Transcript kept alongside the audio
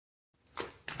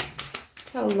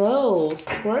Hello,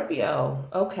 Scorpio.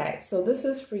 Okay, so this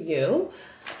is for you.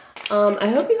 I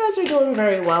hope you guys are doing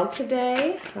very well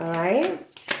today. All right,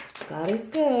 God is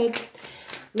good.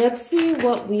 Let's see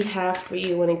what we have for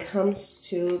you when it comes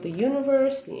to the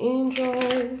universe, the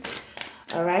angels.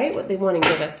 All right, what they want to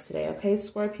give us today. Okay,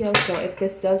 Scorpio. So if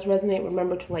this does resonate,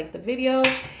 remember to like the video.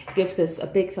 Give this a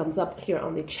big thumbs up here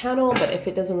on the channel. But if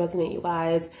it doesn't resonate, you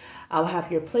guys, I'll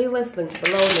have your playlist linked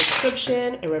below in the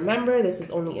description. And remember, this is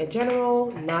only a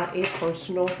general, not a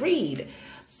personal read.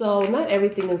 So not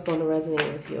everything is going to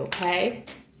resonate with you, okay?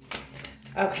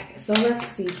 Okay, so let's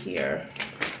see here.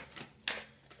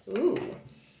 Ooh,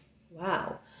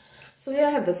 wow. So yeah,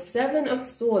 I have the Seven of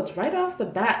Swords right off the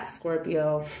bat,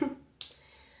 Scorpio.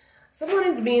 Someone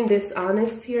is being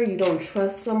dishonest here. You don't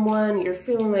trust someone. You're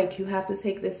feeling like you have to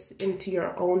take this into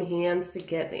your own hands to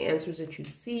get the answers that you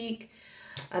seek.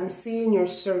 I'm seeing you're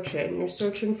searching. You're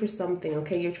searching for something,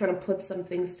 okay? You're trying to put some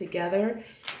things together.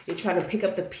 You're trying to pick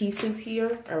up the pieces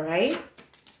here, all right?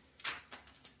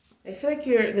 I feel like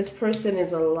this person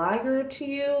is a liar to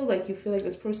you. Like you feel like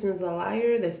this person is a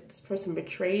liar. This person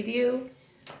betrayed you,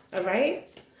 all right?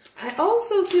 I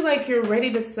also see like you're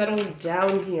ready to settle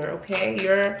down here,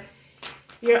 okay?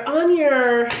 You're on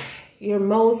your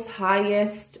most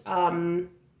highest, I'm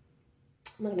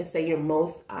not gonna say your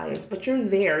most highest, but you're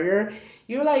there.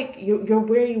 You're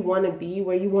where you want to be,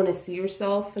 where you want to see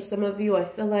yourself. For some of you, I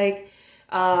feel like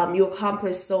you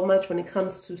accomplish so much when it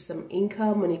comes to some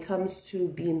income, when it comes to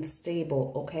being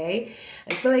stable, okay?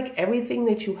 I feel like everything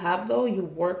that you have, though, you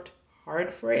worked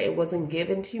hard for it. It wasn't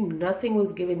given to you. Nothing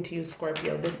was given to you,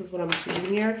 Scorpio. This is what I'm seeing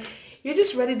here. You're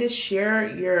just ready to share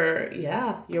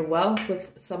your wealth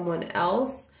with someone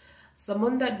else,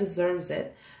 someone that deserves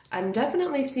it. I'm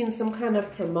definitely seeing some kind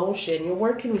of promotion. You're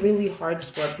working really hard,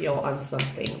 Scorpio, on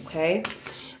something, okay?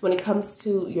 When it comes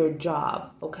to your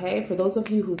job, okay? For those of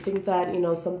you who think that, you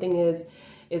know, something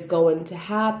is going to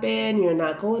happen, you're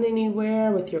not going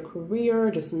anywhere with your career,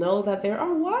 just know that they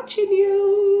are watching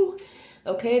you.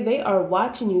 Okay, they are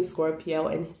watching you, Scorpio,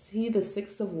 and see the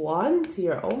Six of Wands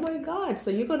here. Oh my God.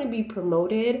 So you're going to be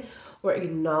promoted or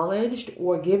acknowledged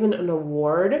or given an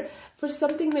award for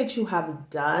something that you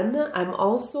have done. I'm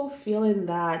also feeling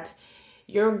that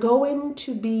you're going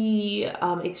to be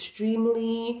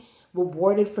extremely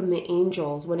rewarded from the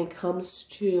angels when it comes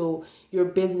to your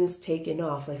business taking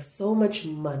off. Like so much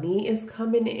money is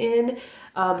coming in.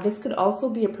 This could also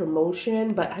be a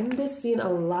promotion, but I'm just seeing a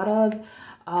lot of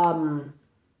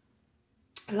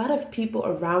people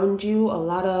around you, a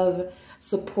lot of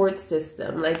support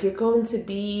system. Like you're going to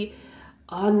be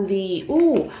on the,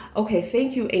 ooh, okay,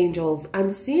 thank you, angels.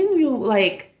 I'm seeing you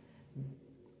like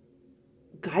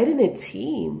guiding a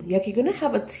team. Like you're going to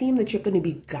have a team that you're going to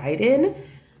be guiding.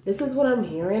 This is what I'm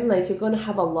hearing. Like you're going to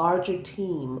have a larger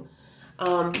team.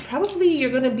 Probably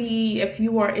you're going to be, if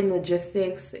you are in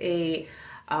logistics, a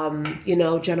you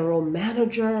know, general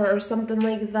manager or something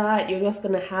like that. You're just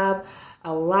going to have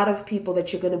a lot of people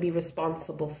that you're going to be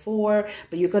responsible for,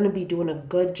 but you're going to be doing a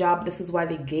good job. This is why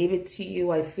they gave it to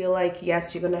you. I feel like,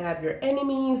 yes, you're going to have your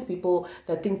enemies, people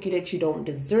that think that you don't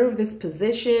deserve this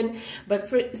position, but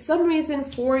for some reason,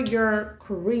 for your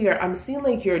career, I'm seeing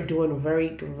like you're doing very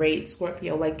great,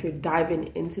 Scorpio. Like you're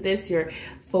diving into this, you're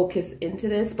focused into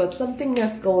this, but something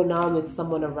that's going on with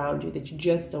someone around you that you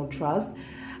just don't trust.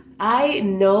 I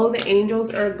know the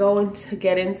angels are going to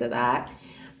get into that,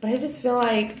 but I just feel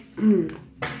like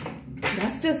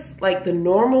that's just like the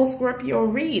normal Scorpio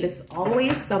read. It's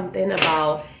always something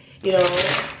about, you know,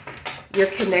 your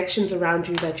connections around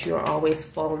you that you're always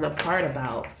falling apart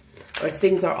about, or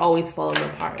things are always falling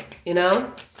apart, you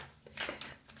know?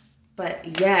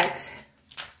 But yet,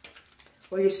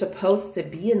 where you're supposed to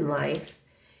be in life,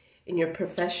 in your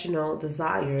professional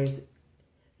desires,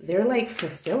 they're like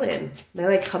fulfilling. They're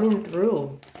like coming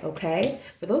through, okay?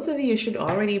 For those of you, you should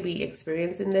already be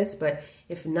experiencing this, but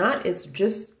if not, it's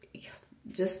just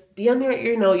be on your,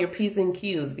 you know, your P's and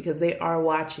Q's because they are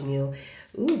watching you.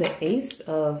 Ooh, the Ace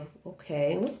of,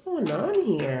 okay, what's going on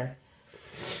here?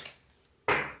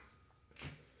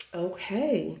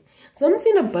 Okay, so I'm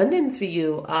seeing abundance for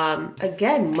you.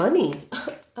 Again, money.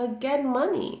 Again,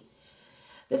 money.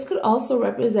 This could also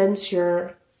represent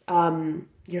your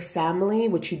family,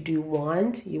 which you do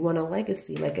want. You want a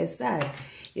legacy, like I said.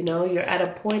 You know, you're at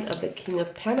a point of the King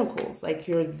of Pentacles. Like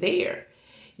you're there.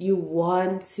 You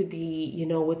want to be, you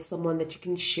know, with someone that you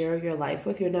can share your life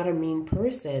with. You're not a mean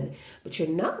person, but you're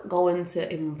not going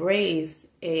to embrace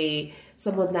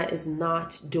someone that is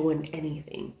not doing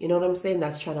anything. You know what I'm saying?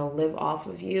 That's trying to live off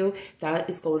of you. That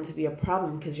is going to be a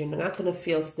problem because you're not going to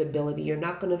feel stability. You're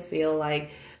not going to feel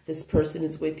like this person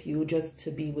is with you just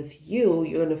to be with you.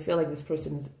 You're going to feel like this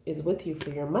person is with you for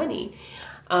your money.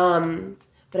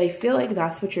 But I feel like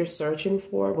that's what you're searching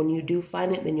for. When you do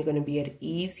find it, then you're going to be at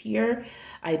ease here.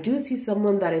 I do see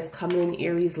someone that is coming in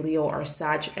Aries, Leo, or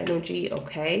Sag energy,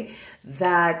 okay,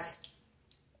 that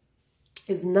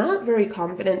is not very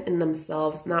confident in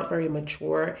themselves, not very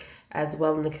mature as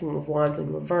well in the King of Wands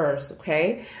in reverse,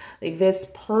 okay? Like this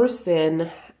person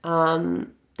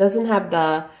doesn't have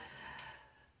the,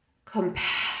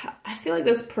 I feel like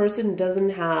this person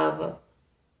doesn't have,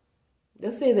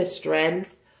 let's say, the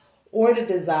strength or the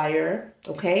desire,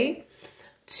 okay,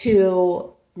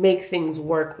 to make things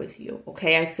work with you,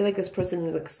 okay? I feel like this person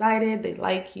is excited. They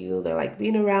like you. They like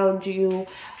being around you.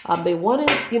 They want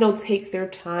to, you know, take their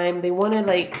time. They want to,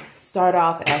 like, start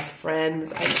off as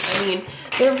friends. I mean,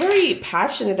 they're very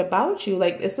passionate about you.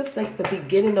 Like, it's just like the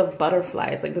beginning of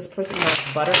butterflies. Like, this person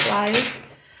has butterflies.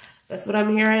 That's what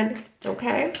I'm hearing,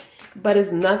 okay? But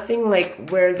it's nothing like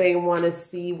where they want to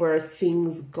see where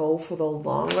things go for the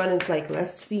long run. It's like,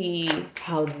 let's see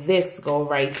how this go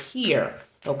right here,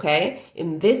 okay?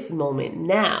 In this moment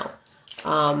now.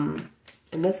 And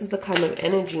this is the kind of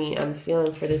energy I'm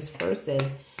feeling for this person.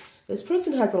 This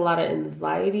person has a lot of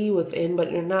anxiety within,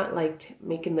 but you're not like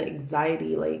making the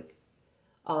anxiety like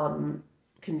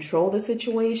control the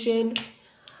situation.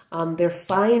 They're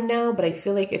fine now, but I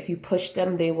feel like if you push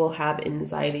them, they will have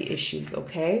anxiety issues,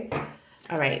 okay?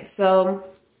 All right, so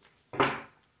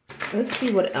let's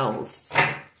see what else.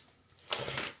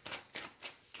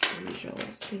 Angels,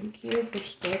 thank you for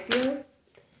Scorpio.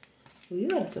 Ooh, you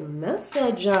got some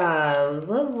messages.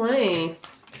 Lovely.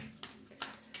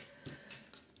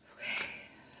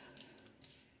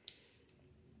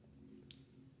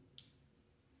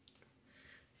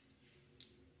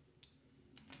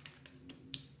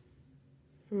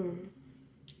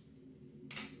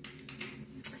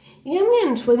 Yeah, I'm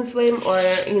getting twin flame or,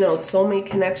 you know, soulmate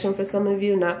connection for some of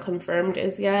you, not confirmed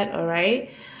as yet, all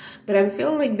right? But I'm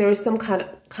feeling like there's some kind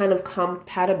of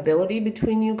compatibility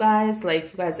between you guys. Like,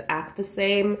 you guys act the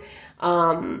same.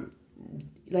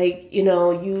 Like, you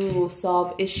know, you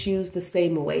solve issues the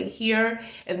same way here.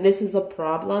 And this is a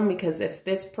problem because if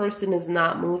this person is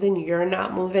not moving, you're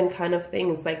not moving kind of thing.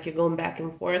 It's like you're going back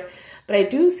and forth. But I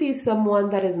do see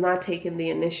someone that is not taking the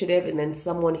initiative, and then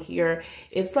someone here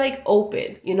is like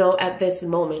open, you know, at this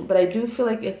moment. But I do feel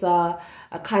like it's a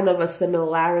kind of a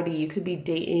similarity. You could be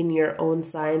dating your own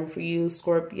sign for you,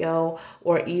 Scorpio,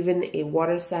 or even a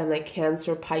water sign like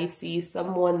Cancer, Pisces,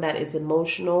 someone that is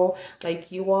emotional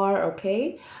like you are,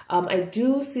 okay? I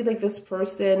do see like this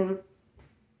person,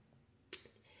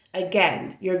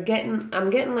 again, I'm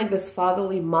getting like this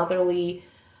fatherly, motherly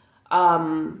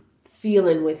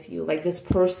feeling with you. Like this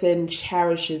person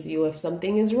cherishes you. If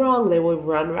something is wrong, they will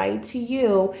run right to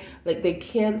you. Like they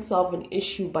can't solve an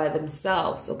issue by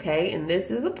themselves, okay? And this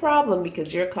is a problem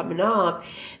because you're coming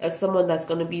off as someone that's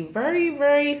going to be very,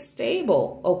 very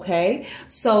stable, okay?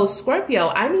 So Scorpio,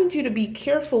 I need you to be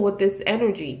careful with this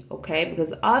energy, okay?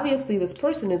 Because obviously this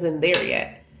person isn't there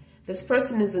yet. This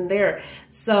person isn't there.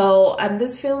 So I'm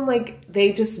just feeling like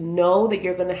they just know that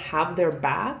you're going to have their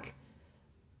back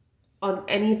on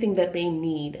anything that they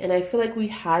need. And I feel like we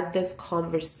had this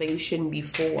conversation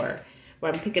before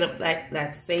where I'm picking up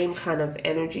that same kind of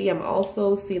energy. I'm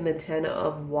also seeing the 10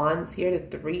 of Wands here, the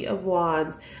 3 of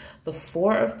Wands, the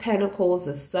 4 of Pentacles,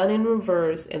 the Sun in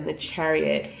reverse, and the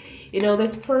Chariot. You know,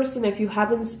 this person, if you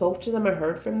haven't spoke to them or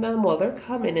heard from them, well, they're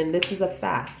coming, and this is a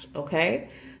fact, okay?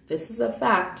 This is a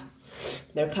fact.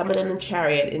 They're coming in the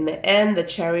Chariot. In the end, the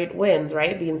Chariot wins,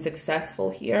 right? Being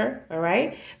successful here, all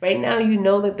right? Right now, you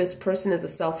know that this person is a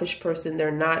selfish person.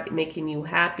 They're not making you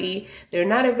happy. They're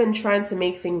not even trying to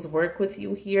make things work with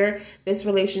you here. This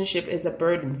relationship is a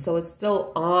burden, so it's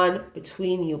still on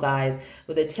between you guys.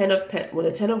 With the 10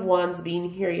 of Wands being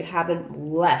here, you haven't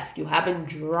left. You haven't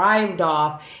drived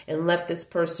off and left this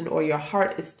person, or your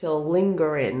heart is still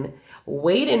lingering,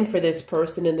 waiting for this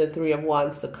person in the 3 of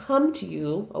Wands to come to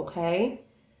you, okay?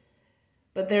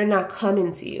 But they're not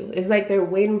coming to you. It's like they're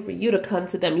waiting for you to come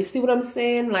to them. You see what I'm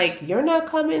saying? Like, you're not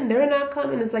coming, they're not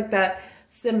coming. It's like that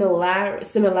similarity.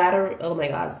 Oh my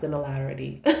God,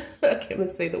 similarity. I can't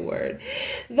even say the word.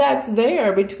 That's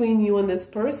there between you and this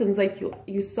person. It's like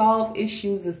you solve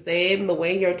issues the same. The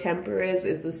way your temper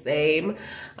is the same.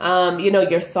 You know,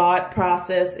 your thought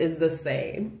process is the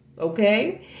same.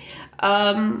 Okay?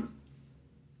 And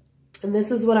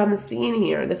this is what I'm seeing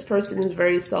here. This person is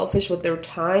very selfish with their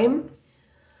time.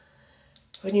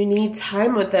 When you need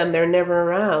time with them, they're never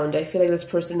around. I feel like this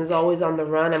person is always on the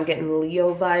run. I'm getting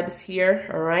Leo vibes here,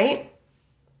 all right?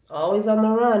 Always on the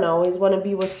run, always want to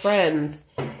be with friends.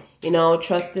 You know,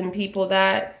 trusting people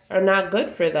that are not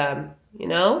good for them, you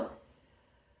know?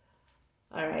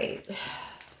 All right.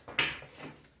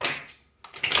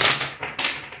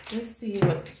 Let's see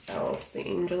what else the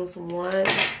angels want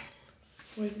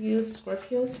for you.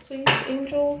 Scorpios, please,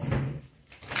 angels.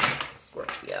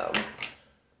 Scorpio.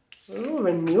 Ooh,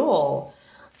 renewal.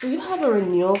 So you have a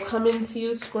renewal coming to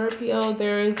you, Scorpio.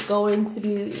 There is going to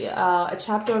be a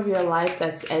chapter of your life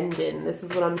that's ending. This is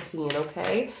what I'm seeing,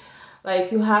 okay?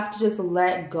 Like, you have to just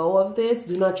let go of this.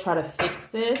 Do not try to fix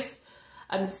this.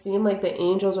 I'm seeing like the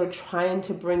angels are trying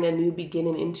to bring a new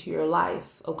beginning into your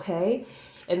life, okay?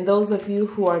 And those of you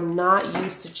who are not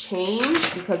used to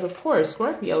change, because of course,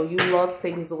 Scorpio, you love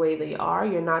things the way they are.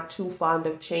 You're not too fond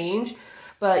of change.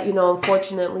 But, you know,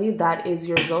 unfortunately, that is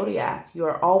your zodiac.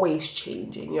 You're always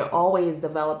changing. You're always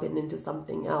developing into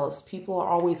something else. People are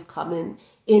always coming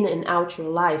in and out your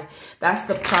life. That's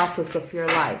the process of your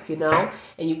life, you know?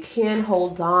 And you can't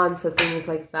hold on to things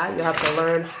like that. You have to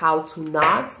learn how to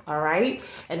not, all right?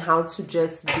 And how to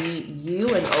just be you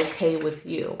and okay with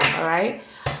you, all right?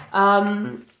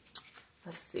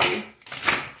 Let's see.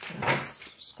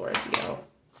 Scorpio.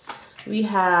 We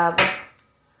have,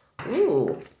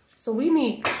 ooh. So we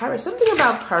need courage, something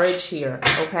about courage here,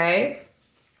 okay?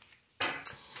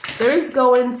 There is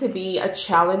going to be a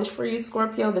challenge for you,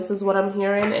 Scorpio. This is what I'm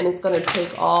hearing, and it's going to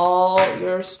take all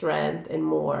your strength and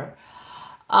more.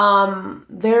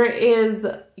 There is,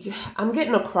 I'm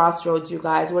getting a crossroads, you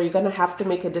guys, where you're going to have to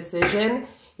make a decision.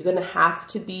 You're going to have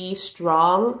to be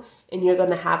strong, and you're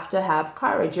going to have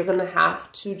courage. You're going to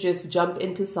have to just jump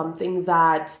into something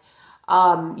that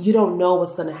you don't know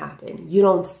what's going to happen. You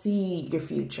don't see your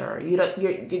future.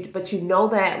 But you know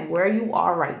that where you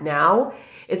are right now,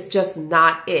 it's just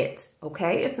not it.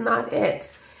 Okay. It's not it.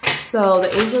 So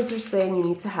the angels are saying you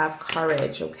need to have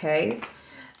courage. Okay.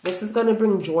 This is going to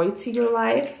bring joy to your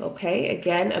life. Okay.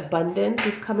 Again, abundance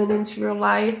is coming into your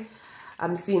life.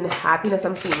 I'm seeing happiness.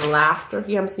 I'm seeing laughter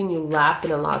here. I'm seeing you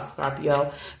laughing a lot,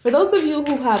 Scorpio. For those of you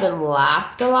who haven't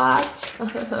laughed a lot,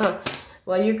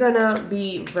 well, you're going to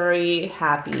be very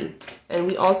happy. And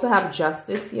we also have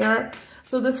justice here.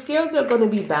 So the scales are going to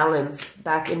be balanced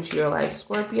back into your life,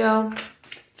 Scorpio.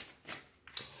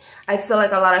 I feel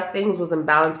like a lot of things was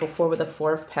imbalanced before with the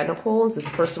Four of Pentacles. This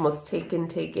person was taken.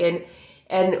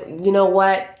 And you know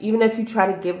what? Even if you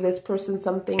try to give this person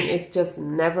something, it's just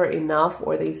never enough.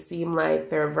 Or they seem like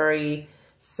they're very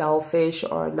selfish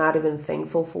or not even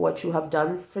thankful for what you have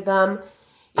done for them.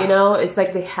 You know, it's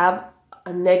like they have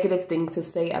a negative thing to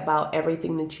say about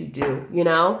everything that you do, you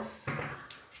know?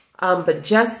 But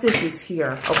justice is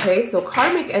here, okay? So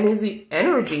karmic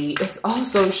energy is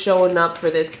also showing up for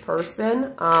this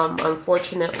person.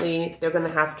 Unfortunately, they're going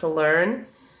to have to learn.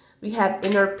 We have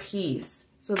inner peace.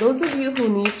 So those of you who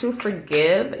need to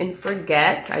forgive and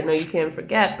forget, I know you can't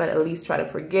forget, but at least try to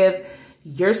forgive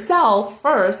yourself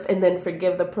first and then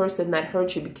forgive the person that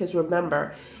hurt you. Because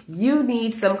remember, you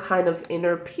need some kind of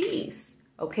inner peace.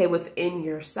 Okay, within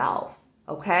yourself,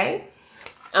 okay?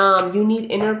 You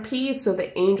need inner peace so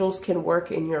the angels can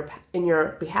work in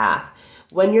your behalf.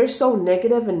 When you're so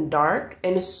negative and dark,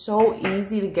 and it's so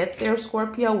easy to get there,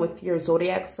 Scorpio, with your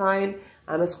zodiac sign.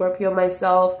 I'm a Scorpio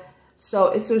myself. So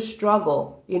it's a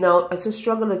struggle, you know. It's a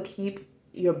struggle to keep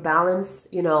your balance,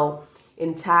 you know,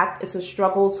 intact. It's a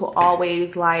struggle to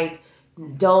always, like,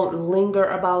 don't linger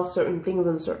about certain things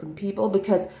and certain people,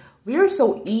 because we're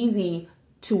so easy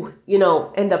to, you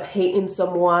know, end up hating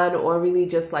someone or really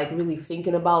just like really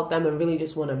thinking about them and really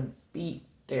just want to beat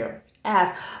their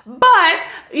ass. But,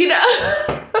 you know,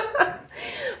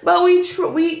 but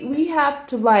we have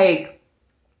to like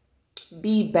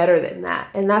be better than that.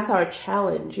 And that's our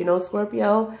challenge, you know,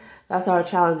 Scorpio. That's our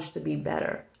challenge, to be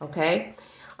better. Okay.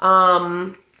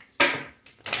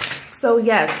 So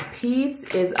yes, peace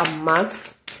is a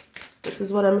must. This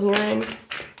is what I'm hearing.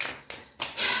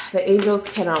 The angels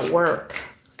cannot work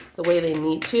the way they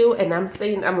need to, and I'm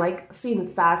seeing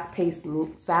fast-paced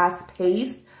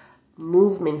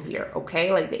movement here,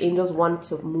 okay? Like the angels want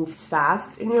to move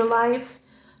fast in your life,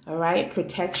 all right?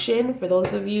 Protection, for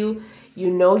those of you, you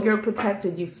know you're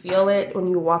protected. You feel it when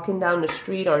you're walking down the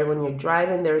street or when you're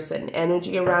driving. There's an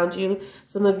energy around you.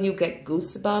 Some of you get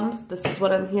goosebumps. This is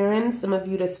what I'm hearing. Some of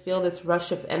you just feel this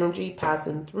rush of energy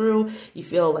passing through. You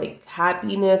feel like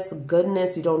happiness,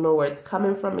 goodness. You don't know where it's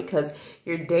coming from because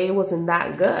your day wasn't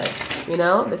that good. You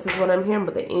know, this is what I'm hearing.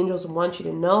 But the angels want you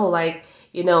to know, like,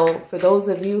 you know, for those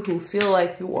of you who feel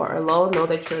like you are alone, know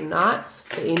that you're not.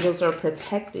 The angels are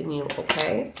protecting you,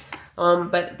 okay?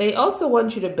 But they also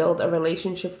want you to build a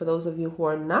relationship for those of you who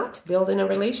are not building a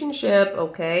relationship,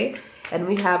 okay? And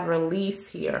we have release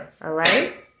here, all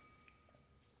right?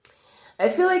 I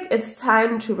feel like it's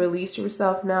time to release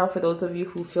yourself now for those of you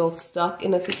who feel stuck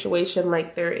in a situation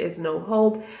like there is no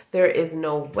hope, there is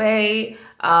no way.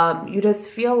 You just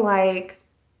feel like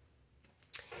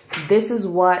this is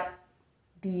what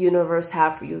the universe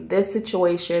have for you, this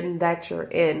situation that you're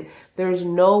in. There's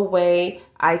no way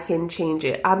I can change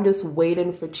it. I'm just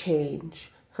waiting for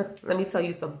change. Let me tell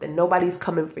you something. Nobody's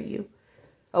coming for you.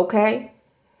 Okay?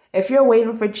 If you're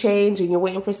waiting for change and you're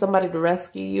waiting for somebody to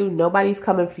rescue you, nobody's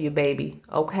coming for you, baby.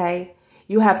 Okay?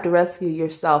 You have to rescue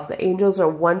yourself. The angels are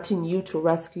wanting you to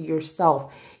rescue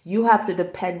yourself. You have to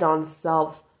depend on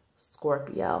self,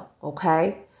 Scorpio.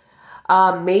 Okay?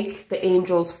 Make the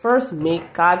angels first.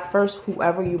 Make God first.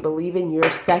 Whoever you believe in, you're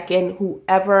second.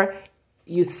 Whoever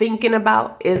you thinking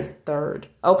about is third.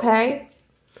 Okay?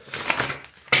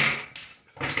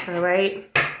 All right?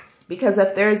 Because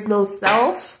if there's no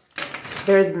self,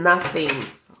 there's nothing.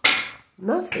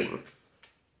 Nothing.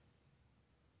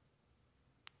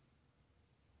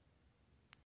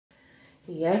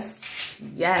 Yes,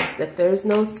 yes. If there's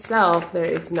no self, there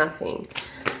is nothing.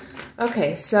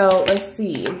 Okay, so let's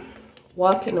see.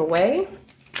 Walking away.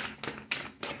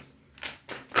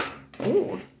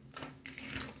 Ooh.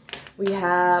 We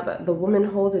have the woman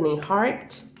holding a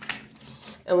heart.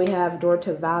 And we have door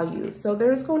to value. So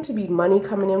there's going to be money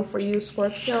coming in for you,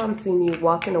 Scorpio. I'm seeing you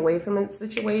walking away from a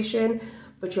situation,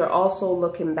 but you're also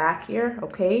looking back here,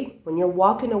 okay? When you're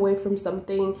walking away from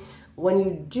something, when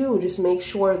you do, just make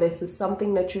sure this is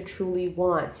something that you truly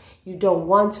want. You don't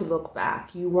want to look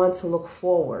back. You want to look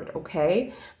forward,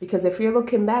 okay? Because if you're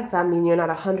looking back, that means you're not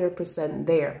 100%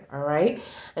 there, all right?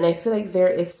 And I feel like there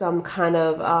is some kind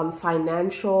of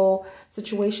financial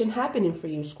situation happening for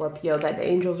you, Scorpio, that the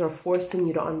angels are forcing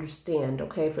you to understand,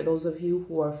 okay? For those of you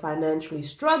who are financially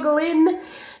struggling,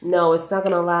 no, it's not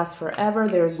going to last forever.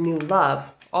 There's new love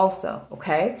also,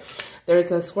 okay?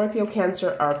 There's a Scorpio,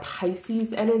 Cancer, or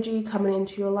Pisces energy coming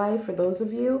into your life for those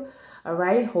of you, all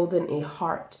right, holding a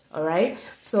heart, all right?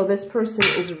 So this person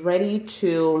is ready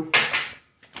to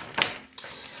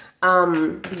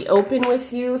be open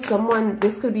with you. Someone,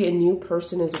 this could be a new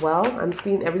person as well. I'm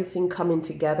seeing everything coming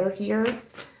together here.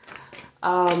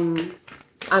 I'm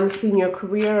seeing your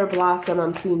career blossom.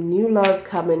 I'm seeing new love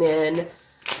coming in.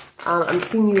 I'm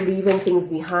seeing you leaving things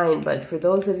behind, but for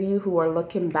those of you who are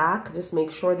looking back, just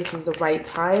make sure this is the right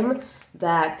time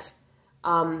that,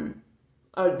 or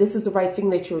this is the right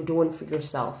thing that you're doing for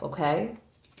yourself, okay?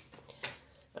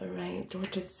 All right, door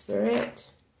to spirit,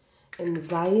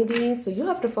 anxiety. So you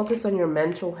have to focus on your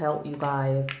mental health, you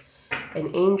guys.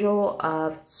 An angel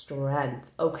of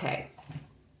strength, okay.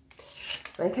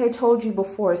 Like I told you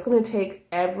before, it's going to take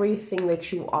everything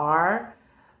that you are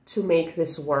to make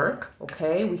this work,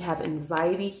 okay? We have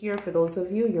anxiety here. For those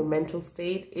of you, your mental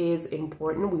state is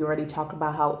important. We already talked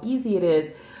about how easy it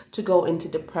is to go into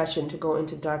depression, to go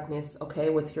into darkness, okay,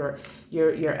 with your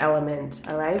element,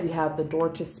 all right? We have the door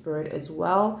to spirit as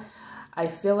well. I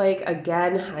feel like,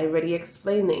 again, I already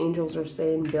explained, the angels are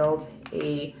saying build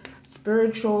a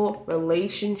spiritual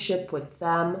relationship with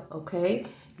them, okay?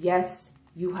 Yes,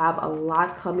 you have a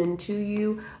lot coming to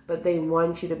you, but they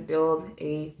want you to build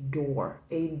a door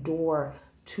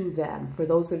to them. For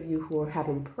those of you who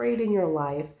haven't prayed in your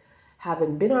life,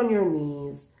 haven't been on your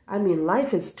knees, I mean,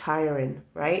 life is tiring,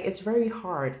 right? It's very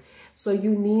hard. So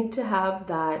you need to have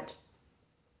that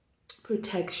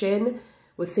protection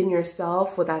within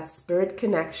yourself with that spirit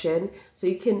connection so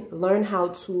you can learn how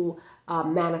to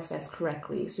manifest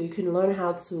correctly. So you can learn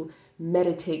how to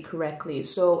meditate correctly.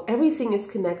 So everything is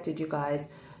connected, you guys.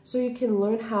 So you can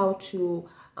learn how to,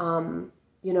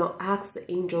 you know, ask the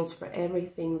angels for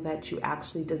everything that you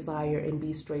actually desire and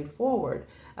be straightforward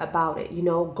about it. You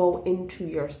know, go into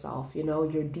yourself, you know,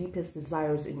 your deepest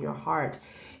desires in your heart.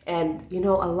 And, you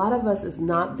know, a lot of us is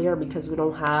not there because we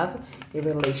don't have a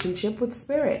relationship with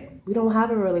spirit. We don't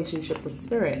have a relationship with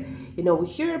spirit. You know, we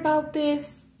hear about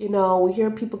this, you know, we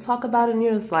hear people talk about it and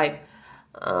you're just like,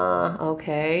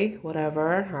 okay,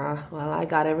 whatever. Well, I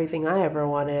got everything I ever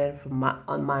wanted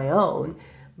on my own.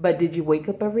 But did you wake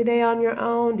up every day on your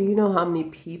own? Do you know how many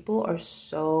people are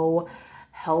so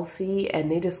healthy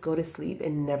and they just go to sleep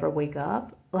and never wake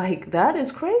up? Like, that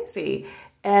is crazy.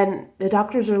 And the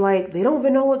doctors are like, they don't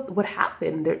even know what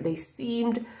happened. They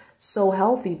seemed so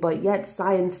healthy, but yet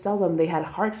science tell them they had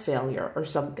heart failure or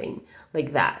something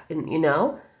like that. And, you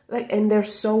know, like, and they're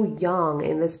so young,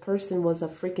 and this person was a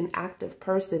freaking active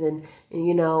person and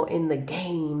you know, in the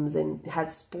games and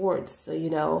had sports, you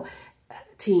know,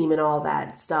 team and all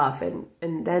that stuff. And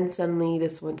then suddenly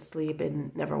just went to sleep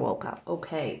and never woke up.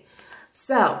 Okay.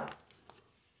 So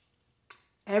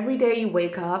every day you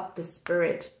wake up, the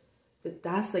spirit,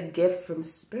 that's a gift from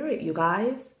spirit, you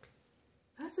guys.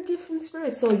 That's a gift from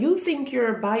Spirit. So you think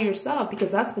you're by yourself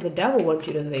because that's what the devil wants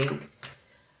you to think.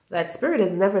 That Spirit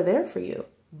is never there for you.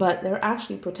 But they're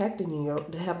actually protecting you.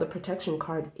 They have the protection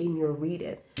card in your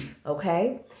reading.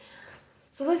 Okay?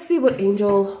 So let's see what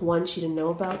Angel wants you to know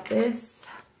about this.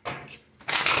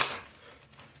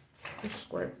 For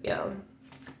Scorpio.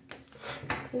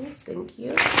 Please, thank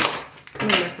you. What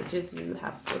messages you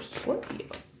have for Scorpio?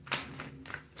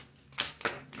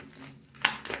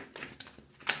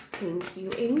 Thank you,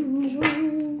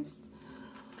 angels.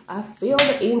 I feel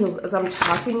the angels as I'm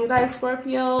talking to you guys,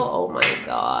 Scorpio. Oh my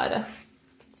God.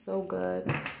 So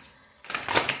good.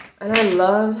 And I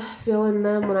love feeling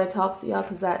them when I talk to y'all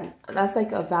because that's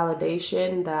like a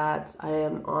validation that I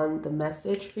am on the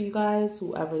message for you guys,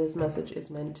 whoever this message is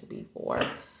meant to be for.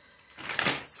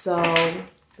 So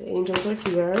the angels are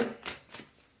here.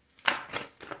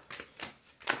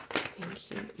 Thank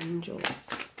you, angels.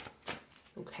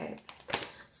 Okay.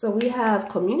 So we have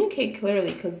communicate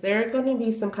clearly because there's going to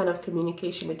be some kind of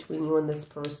communication between you and this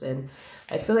person.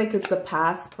 I feel like it's the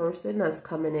past person that's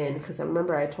coming in because I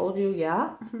remember I told you,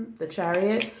 yeah, the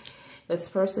Chariot. This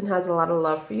person has a lot of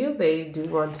love for you. They do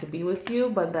want to be with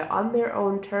you, but they're on their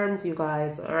own terms, you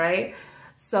guys, all right?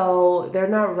 So they're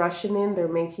not rushing in. They're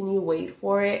making you wait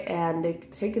for it, and they're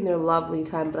taking their lovely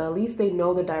time, but at least they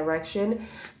know the direction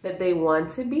that they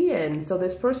want to be in. So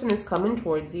this person is coming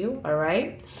towards you, all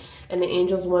right? And the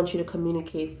angels want you to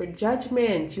communicate for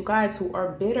judgment. You guys who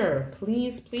are bitter,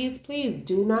 please, please, please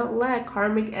do not let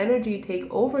karmic energy take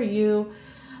over you.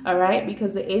 All right,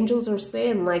 because the angels are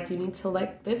saying like you need to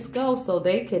let this go so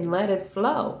they can let it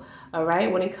flow. All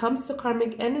right, when it comes to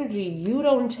karmic energy, you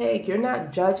don't take, you're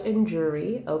not judge and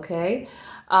jury. Okay,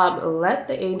 let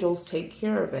the angels take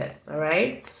care of it. All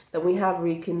right, then we have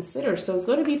reconsider. So it's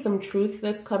going to be some truth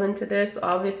that's coming to this.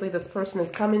 Obviously, this person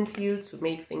is coming to you to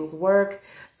make things work.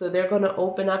 So they're going to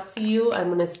open up to you.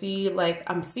 I'm going to see like,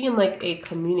 I'm seeing like a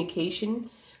communication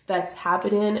that's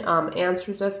happening,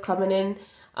 answers that's coming in.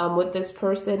 With this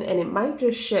person, and it might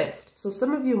just shift. So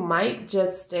some of you might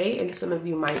just stay and some of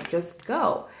you might just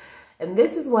go. And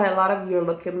this is why a lot of you are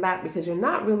looking back because you're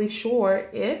not really sure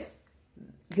if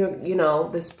you're, you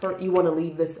know, you want to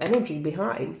leave this energy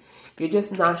behind. You're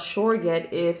just not sure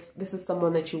yet if this is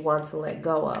someone that you want to let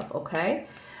go of, okay?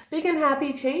 Big and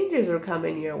happy changes are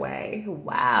coming your way.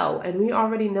 Wow. And we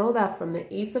already know that from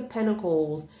the Ace of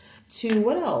Pentacles to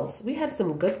what else? We had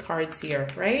some good cards here,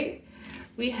 right?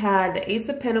 We had the Ace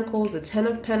of Pentacles, the 10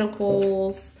 of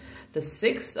Pentacles, the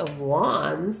 6 of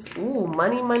Wands. Ooh,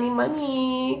 money, money,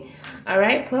 money. All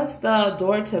right, plus the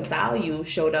door to value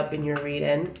showed up in your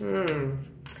reading.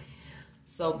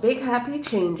 So big happy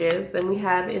changes. Then we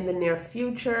have in the near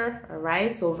future. All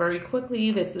right, so very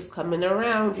quickly, this is coming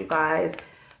around, you guys.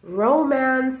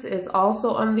 Romance is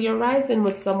also on the horizon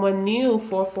with someone new.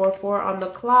 444 on the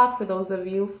clock for those of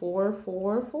you.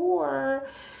 444.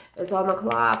 Is on the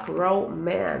clock.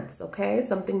 Romance, okay?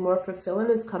 Something more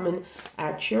fulfilling is coming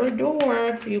at your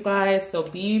door, you guys, so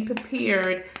be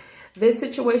prepared. This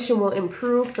situation will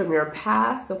improve from your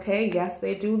past, okay? Yes,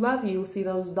 they do love you. See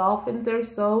those dolphins there?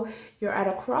 So you're at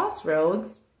a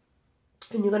crossroads,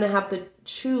 and you're going to have to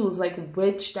choose, like,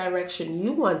 which direction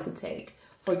you want to take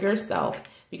for yourself,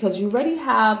 because you already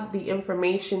have the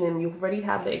information and you already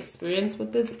have the experience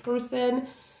with this person,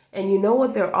 and you know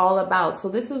what they're all about. So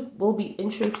this will be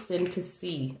interesting to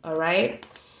see, all right?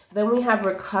 Then we have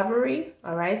recovery,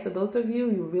 all right? So those of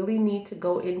you, you really need to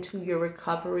go into your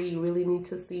recovery. You really need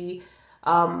to see,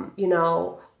 you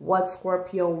know, what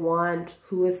Scorpio want,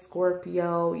 who is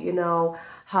Scorpio, you know,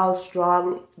 how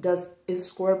strong is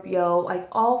Scorpio, like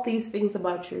all these things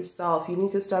about yourself. You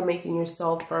need to start making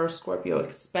yourself first, Scorpio,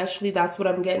 especially. That's what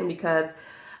I'm getting, because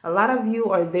a lot of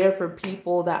you are there for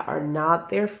people that are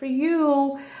not there for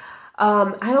you.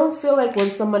 I don't feel like when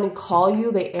somebody call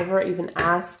you, they ever even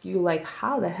ask you, like,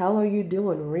 how the hell are you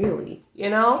doing, really?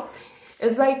 You know?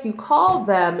 It's like you call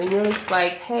them and you're just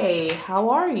like, hey,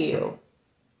 how are you?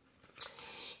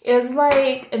 It's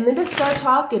like, and then just start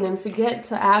talking and forget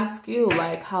to ask you,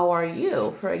 like, how are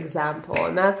you, for example.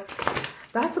 And that's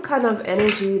the kind of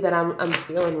energy that I'm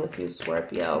feeling with you,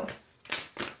 Scorpio.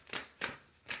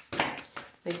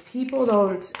 Like, people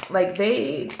don't, like,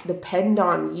 they depend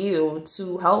on you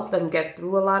to help them get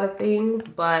through a lot of things,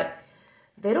 but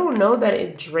they don't know that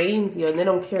it drains you and they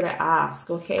don't care to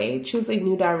ask, okay? Choose a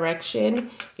new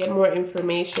direction, get more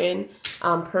information.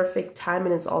 Perfect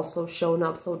timing is also showing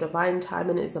up, so divine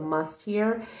timing is a must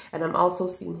here. And I'm also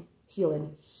seeing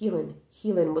healing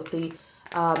with the,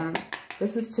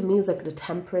 this is, to me, is like the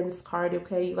Temperance card,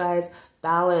 okay, you guys?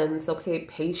 Balance, okay,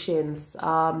 patience,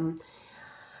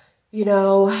 you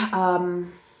know,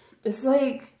 it's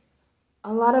like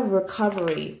a lot of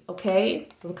recovery, okay?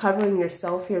 Recovering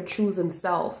yourself here, choosing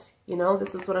self. You know,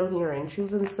 this is what I'm hearing.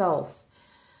 Choosing self.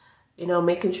 You know,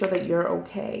 making sure that you're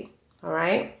okay. All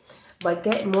right? But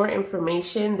get more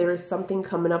information. There is something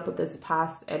coming up with this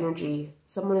past energy.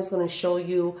 Someone is going to show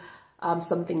you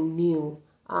something new.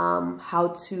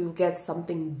 How to get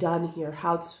something done here.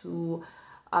 How to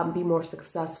be more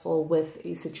successful with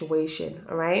a situation.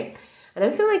 All right? And I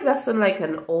feel like that's in like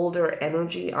an older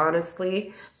energy,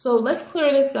 honestly. So let's clear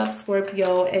this up,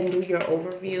 Scorpio, and do your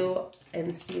overview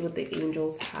and see what the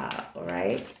angels have, all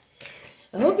right?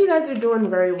 I hope you guys are doing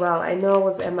very well. I know I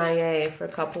was MIA for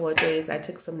a couple of days. I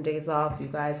took some days off, you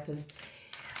guys, because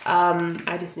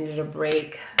I just needed a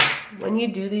break. When you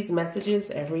do these messages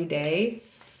every day,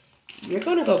 you're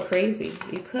going to go crazy.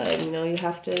 You could, you know, you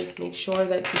have to make sure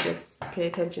that you just pay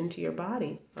attention to your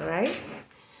body, all right?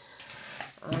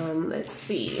 Let's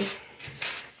see.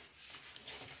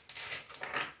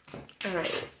 All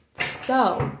right,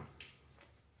 so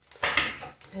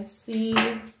let's see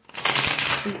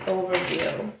the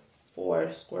overview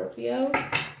for Scorpio.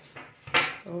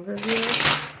 Overview.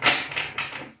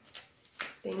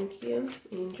 Thank you,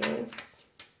 angels.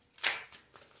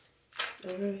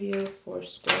 Overview for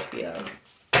Scorpio.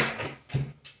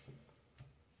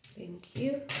 Thank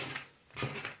you.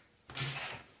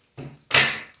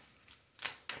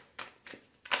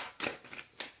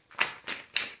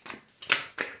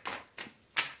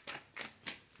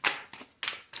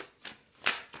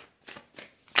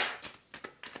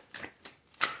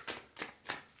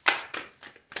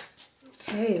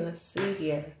 Okay, let's see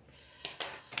here.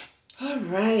 All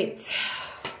right.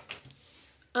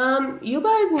 You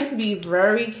guys need to be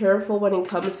very careful when it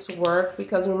comes to work,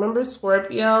 because remember,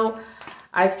 Scorpio,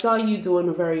 I saw you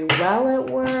doing very well at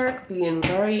work, being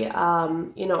very,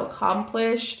 you know,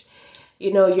 accomplished.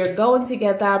 You know, you're going to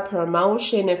get that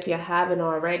promotion if you haven't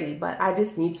already, but I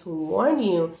just need to warn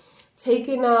you,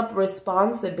 taking up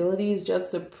responsibilities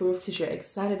just to prove, because you're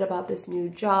excited about this new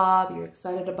job, you're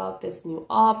excited about this new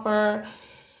offer.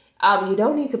 You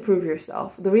don't need to prove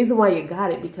yourself. The reason why you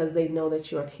got it, because they know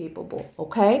that you are capable,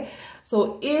 okay?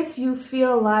 So if you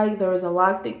feel like there's a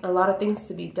lot of things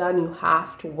to be done, you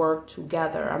have to work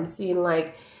together. I'm seeing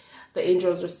like the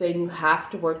angels are saying you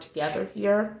have to work together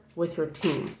here with your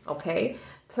team, okay?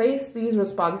 Place these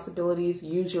responsibilities,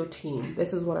 use your team.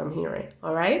 This is what I'm hearing,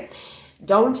 all right?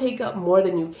 Don't take up more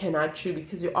than you cannot chew,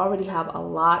 because you already have a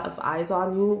lot of eyes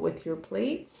on you with your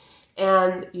plate.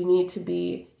 And you need to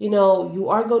be, you know, you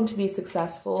are going to be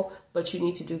successful, but you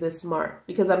need to do this smart,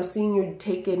 because I'm seeing you're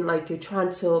taking, like, you're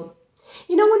trying to,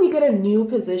 you know, when you get a new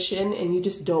position and you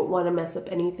just don't want to mess up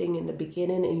anything in the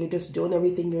beginning and you're just doing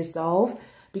everything yourself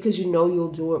because you know you'll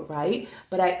do it right.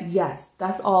 But yes,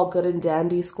 that's all good and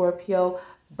dandy, Scorpio,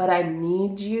 but I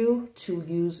need you to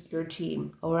use your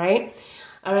team, all right?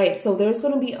 All right, so there's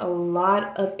going to be a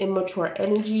lot of immature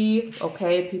energy,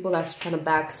 okay? People that's trying to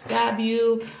backstab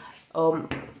you.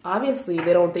 Obviously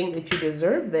they don't think that you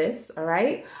deserve this, all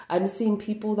right? I'm seeing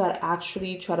people that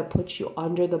actually try to put you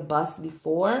under the bus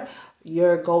before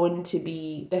you're going to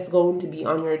be, that's going to be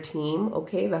on your team,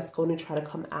 okay? That's going to try to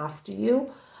come after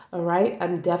you, all right?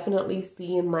 I'm definitely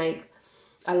seeing like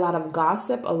a lot of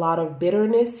gossip, a lot of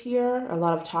bitterness here, a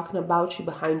lot of talking about you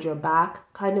behind your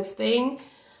back kind of thing.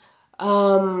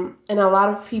 And a lot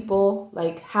of people,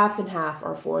 like half and half,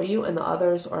 are for you and the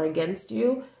others are against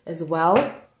you as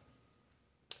well.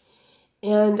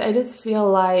 And I just feel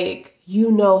like you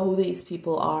know who these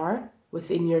people are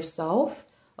within yourself,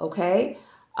 okay?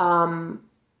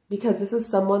 Because this is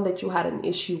someone that you had an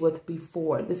issue with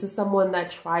before. This is someone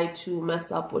that tried to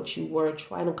mess up what you were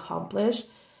trying to accomplish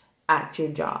at your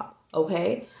job,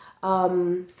 okay?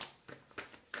 But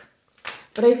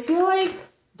I feel like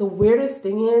the weirdest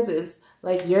thing is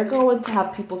like you're going to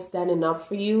have people standing up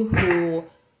for you who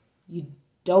you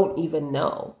don't even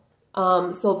know.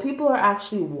 So people are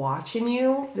actually watching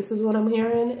you. This is what I'm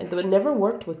hearing. And they never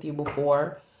worked with you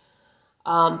before,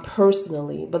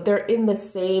 personally, but they're in the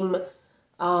same,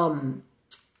 you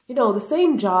know, the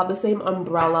same job, the same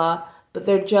umbrella, but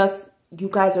they're just, you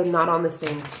guys are not on the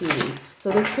same team.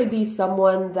 So this could be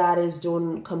someone that is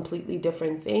doing a completely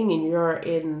different thing, and you're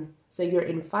in, say you're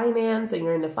in finance and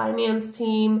you're in the finance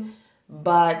team,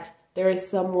 but there is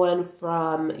someone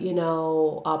from, you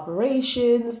know,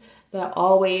 operations that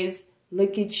always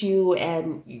look at you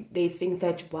and they think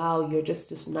that, wow, you're just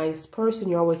this nice person.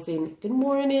 You're always saying good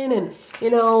morning and, you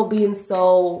know, being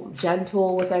so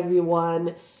gentle with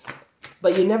everyone,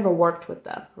 but you never worked with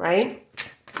them, right?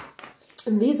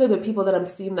 And these are the people that I'm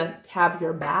seeing that have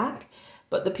your back,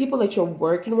 but the people that you're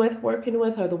working with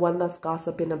are the one that's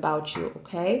gossiping about you,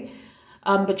 okay?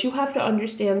 But you have to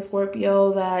understand,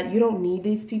 Scorpio, that you don't need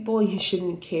these people and you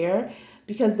shouldn't care,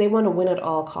 because they want to win at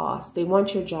all costs. They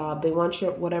want your job. They want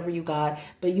your whatever you got.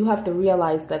 But you have to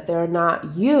realize that they're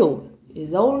not you.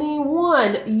 There's only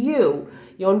one you.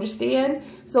 You understand?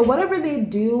 So whatever they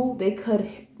do, they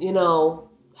could, you know,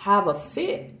 have a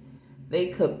fit. They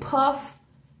could puff,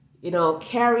 you know,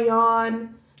 carry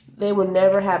on. They would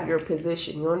never have your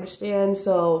position. You understand?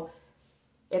 So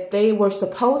if they were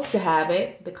supposed to have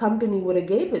it, the company would have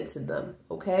gave it to them,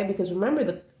 okay? Because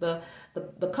remember,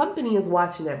 the company is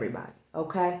watching everybody,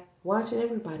 okay? Watching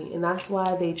everybody, and that's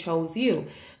why they chose you.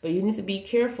 But you need to be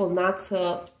careful not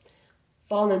to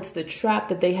fall into the trap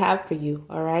that they have for you,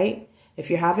 all right? If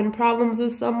you're having problems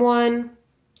with someone,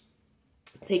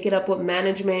 take it up with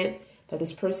management, that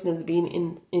this person is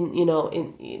being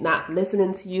not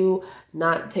listening to you,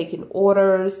 not taking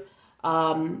orders,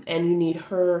 and you need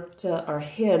her to, or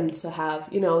him to have,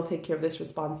 you know, take care of this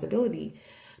responsibility.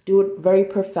 Do it very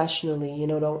professionally. You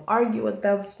know, don't argue with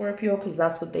them, Scorpio, because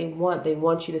that's what they want. They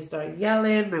want you to start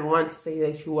yelling. They want to say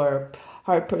that you are a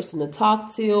hard person to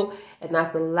talk to, and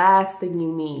that's the last thing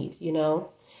you need, you know.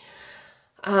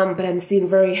 But I'm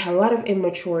seeing a lot of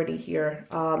immaturity here.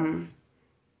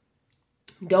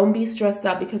 Don't be stressed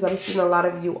out, because I'm seeing a lot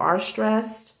of you are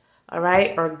stressed. All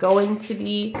right, or going to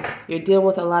be. You're dealing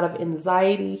with a lot of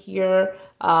anxiety here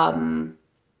as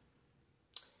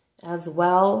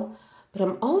well. But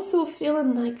I'm also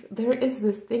feeling like there is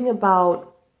this thing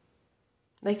about,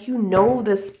 like, you know,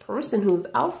 this person who's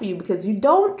out for you because you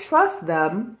don't trust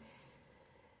them,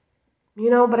 you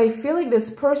know. But I feel like this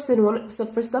person, so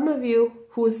for some of you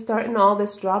who is starting all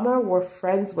this drama, were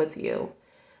friends with you.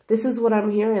 This is what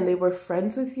I'm hearing. They were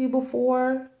friends with you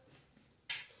before,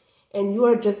 and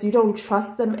you don't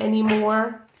trust them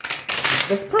anymore.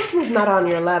 This person is not on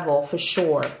your level for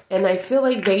sure. And I feel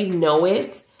like they know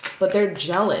it, but they're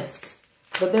jealous.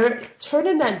 But they're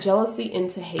turning that jealousy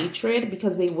into hatred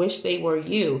because they wish they were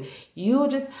you.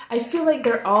 I feel like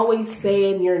they're always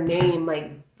saying your name,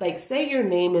 like say your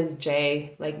name is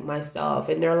Jay, like myself.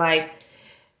 And they're like,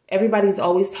 everybody's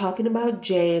always talking about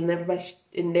Jay, and they're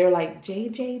like, Jay,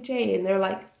 Jay, Jay. And they're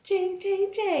like, J,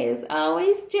 J, J, it's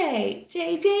always J,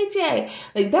 J, J, J.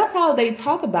 Like, that's how they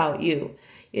talk about you,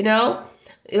 you know?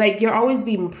 Like, you're always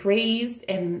being praised,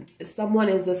 and someone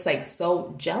is just, like,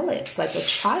 so jealous, like a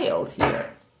child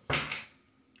here.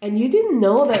 And you didn't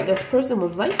know that this person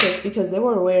was like this because they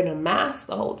were wearing a mask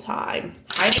the whole time,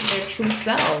 hiding their true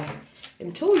selves,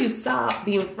 until you stop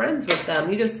being friends with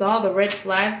them. You just saw the red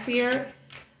flags here.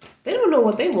 They don't know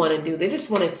what they want to do. They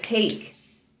just want to take.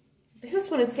 They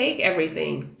just want to take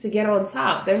everything to get on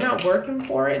top. They're not working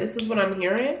for it. This is what I'm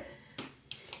hearing.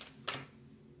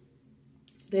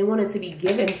 They want it to be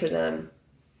given to them.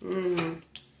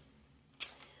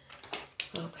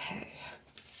 Okay.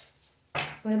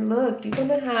 But look, you're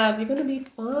gonna be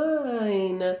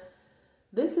fine.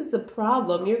 This is the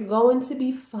problem. You're going to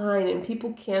be fine, and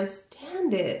people can't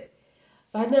stand it.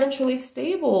 Financially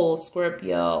stable,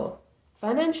 Scorpio.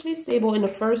 Financially stable in the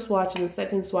first watch, and the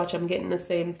second watch, I'm getting the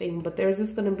same thing. But there's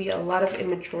just going to be a lot of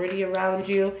immaturity around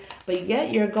you. But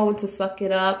yet you're going to suck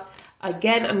it up.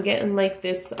 Again, I'm getting like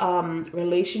this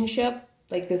relationship,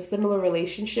 like this similar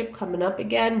relationship coming up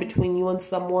again between you and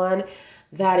someone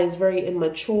that is very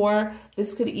immature.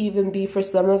 This could even be for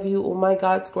some of you. Oh my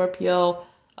God, Scorpio.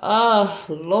 Oh,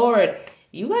 Lord.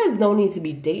 You guys don't need to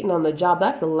be dating on the job.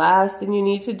 That's the last thing you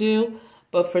need to do.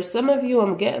 But for some of you,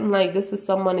 I'm getting like this is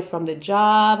someone from the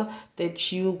job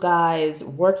that you guys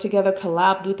work together,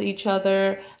 collabed with each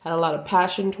other, had a lot of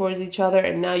passion towards each other,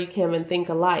 and now you can't even think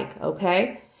alike,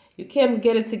 okay? You can't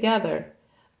get it together.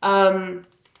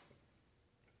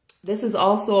 This is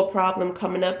also a problem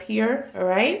coming up here, all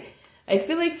right? I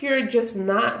feel like you're just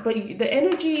not, but the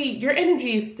energy, your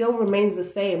energy still remains the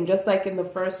same, just like in the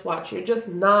first watch. You're just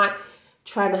not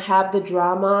trying to have the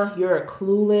drama. You're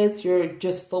clueless. You're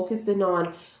just focusing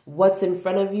on what's in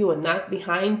front of you and not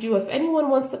behind you. If anyone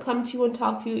wants to come to you and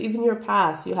talk to you, even your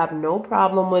past, you have no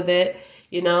problem with it,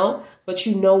 you know, but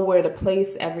you know where to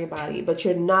place everybody. But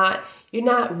you're not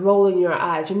rolling your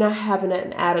eyes. You're not having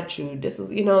an attitude. This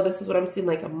is, you know, this is what I'm seeing,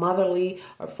 like a motherly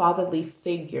or fatherly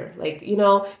figure. Like, you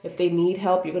know, if they need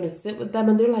help, you're going to sit with them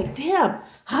and they're like, damn,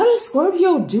 how does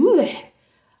Scorpio do that?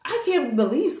 I can't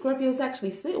believe Scorpio's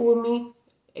actually sitting with me.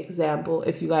 Example,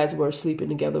 if you guys were sleeping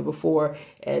together before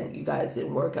and you guys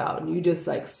didn't work out and you just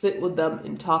like sit with them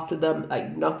and talk to them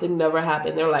like nothing never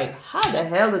happened. They're like, how the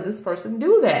hell did this person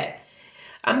do that?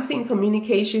 I'm seeing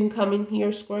communication coming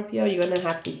here, Scorpio. You're going to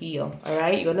have to heal, all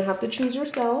right? You're going to have to choose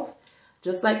yourself,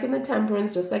 just like in the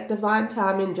Temperance, just like divine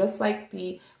timing, just like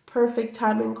the perfect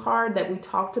timing card that we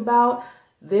talked about.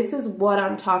 This is what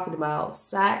I'm talking about.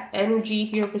 Sag energy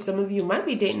here for some of you. Might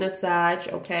be dating a Sag,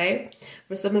 okay?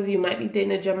 For some of you, might be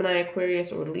dating a Gemini,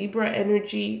 Aquarius, or Libra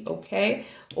energy, okay?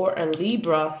 Or a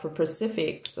Libra for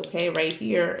Pacifics, okay? Right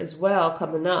here as well,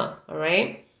 coming up, all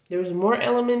right? There's more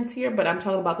elements here, but I'm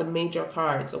talking about the major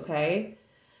cards, okay?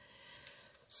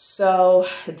 So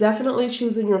definitely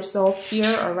choosing yourself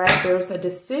here, all right? There's a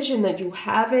decision that you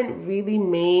haven't really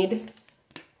made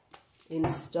in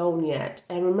stone yet.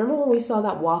 And remember when we saw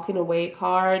that walking away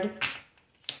card?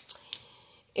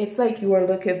 It's like you are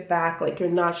looking back, like you're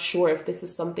not sure if this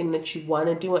is something that you want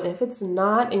to do. And if it's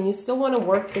not, and you still want to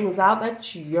work things out,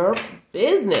 that's your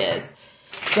business.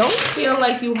 Don't feel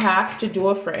like you have to do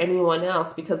it for anyone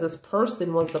else, because this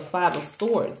person was the Five of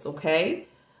Swords, okay?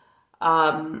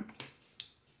 And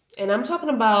I'm talking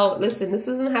about, listen, this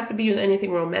doesn't have to be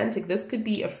anything romantic. This could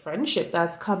be a friendship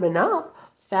that's coming up,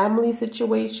 family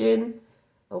situation,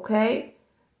 okay?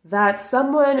 That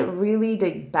someone really,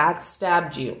 they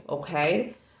backstabbed you,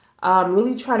 okay?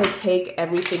 Really try to take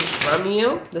everything from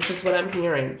you. This is what I'm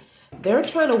hearing. They're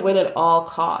trying to win at all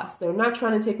costs. They're not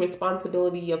trying to take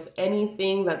responsibility of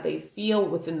anything that they feel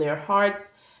within their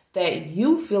hearts that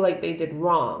you feel like they did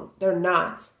wrong. They're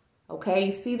not, okay?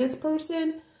 You see this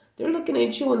person? They're looking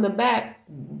at you in the back,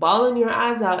 bawling your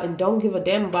eyes out, and don't give a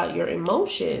damn about your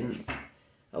emotions,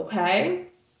 okay?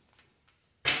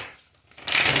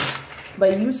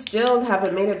 But you still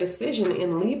haven't made a decision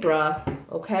in Libra,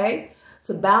 okay?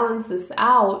 To balance this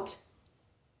out,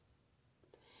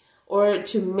 or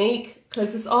to make,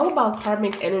 because it's all about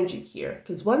karmic energy here.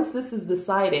 Because once this is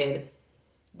decided,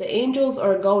 the angels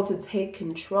are going to take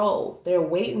control. They're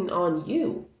waiting on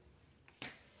you.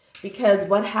 Because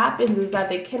what happens is that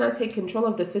they cannot take control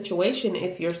of the situation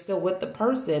if you're still with the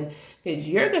person. Because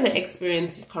you're going to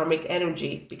experience karmic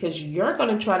energy. Because you're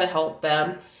going to try to help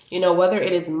them. You know, whether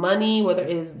it is money, whether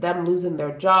it is them losing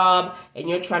their job, and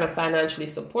you're trying to financially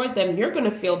support them, you're going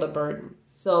to feel the burden.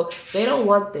 So they don't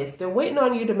want this. They're waiting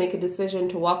on you to make a decision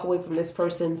to walk away from this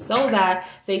person so that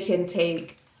they can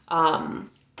take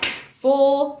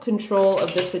full control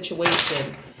of the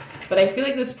situation. But I feel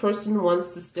like this person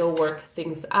wants to still work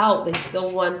things out. They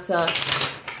still want to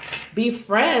be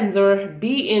friends or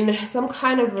be in some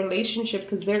kind of relationship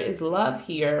because there is love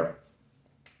here.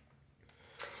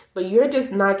 But you're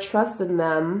just not trusting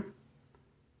them.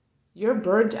 You're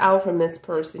burnt out from this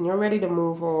person. You're ready to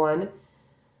move on.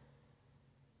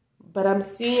 But I'm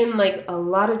seeing like a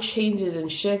lot of changes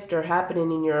and shift are happening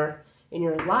in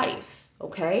your life,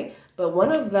 okay? But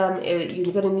one of them is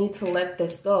you're going to need to let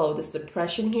this go. This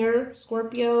depression here,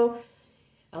 Scorpio,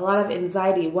 a lot of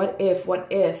anxiety. What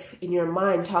if in your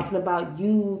mind, talking about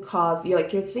you caused, you're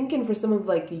thinking for some of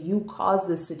like you caused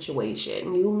this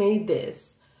situation. You made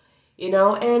this, you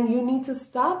know, and you need to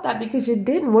stop that because you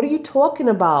didn't. What are you talking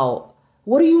about?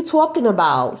 What are you talking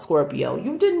about, Scorpio?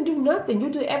 You didn't do nothing.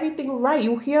 You did everything right.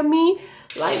 You hear me?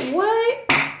 Like, what?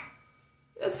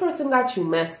 This person got you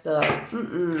messed up.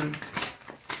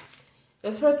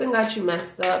 This person got you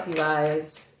messed up, you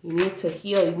guys. You need to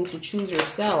heal. You need to choose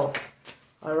yourself.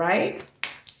 All right?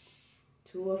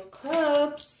 Two of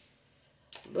Cups.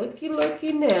 Looky,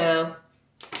 looky now.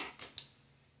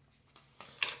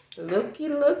 Looky,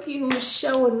 looky who's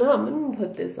showing up. Let me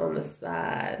put this on the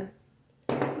side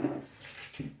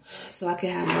so I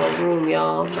can have more room,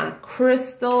 y'all. My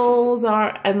crystals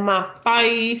are in my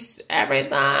face,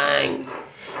 everything.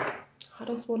 I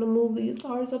just want to move these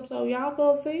cards up so y'all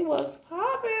gonna see what's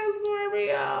poppin',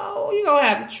 Scorpio. You gonna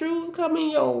have truth coming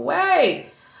your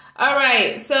way. All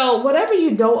right, so whatever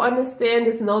you don't understand,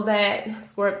 just know that,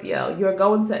 Scorpio, you're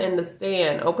going to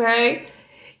understand, okay?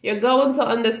 You're going to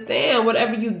understand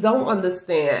whatever you don't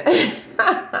understand.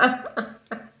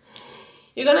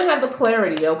 You're going to have the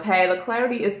clarity, okay? The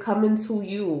clarity is coming to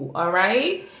you, all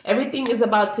right? Everything is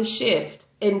about to shift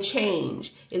and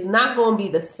change. It's not going to be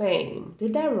the same.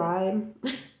 Did that rhyme?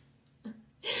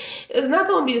 It's not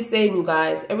going to be the same, you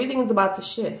guys. Everything is about to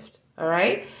shift, all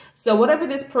right? So whatever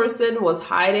this person was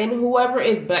hiding, whoever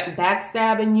is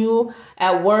backstabbing you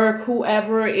at work,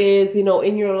 whoever is, you know,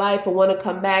 in your life and want to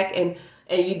come back and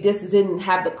you just didn't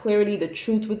have the clarity, the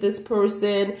truth with this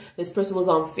person was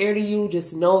unfair to you,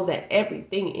 just know that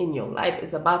everything in your life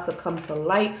is about to come to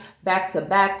light, back to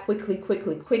back, quickly,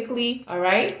 quickly, quickly, all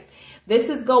right? This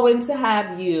is going to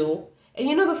have you, and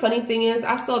you know the funny thing is,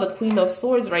 I saw the Queen of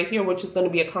Swords right here, which is going to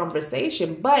be a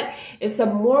conversation, but it's a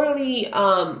morally,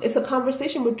 it's a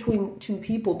conversation between two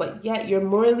people, but yet you're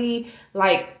morally,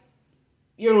 like,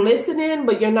 you're listening,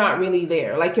 but you're not really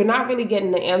there. Like, you're not really getting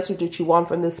the answer that you want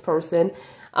from this person.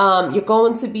 You're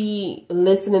going to be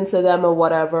listening to them or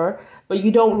whatever, but you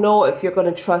don't know if you're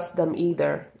going to trust them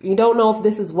either. You don't know if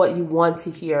this is what you want to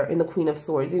hear in the Queen of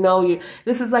Swords. You know,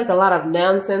 this is like a lot of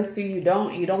nonsense to you.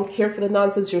 You don't care for the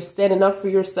nonsense. You're standing up for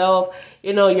yourself.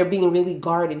 You know, you're being really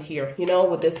guarded here, you know,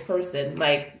 with this person.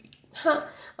 Like, huh,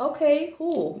 okay,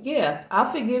 cool. Yeah,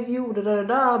 I'll forgive you,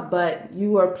 but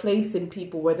you are placing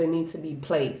people where they need to be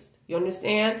placed. You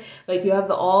understand? Like, you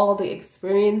have all the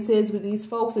experiences with these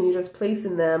folks, and you're just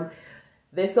placing them,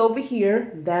 this over here,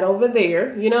 that over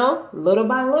there, you know, little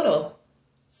by little.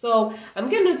 So I'm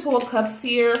getting the Two of Cups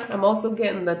here. I'm also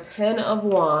getting the 10 of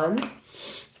Wands.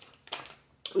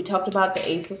 We talked about the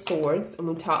Ace of Swords, and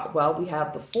we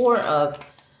have the 4 of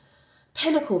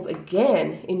Pentacles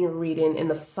again in your reading, and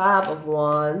the 5 of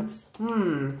Wands.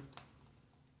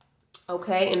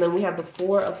 Okay, and then we have the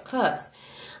 4 of Cups.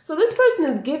 So this person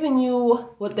is giving you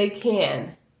what they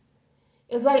can.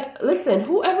 It's like, listen,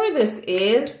 whoever this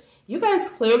is, you guys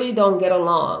clearly don't get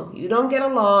along. You don't get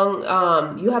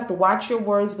along. You have to watch your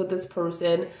words with this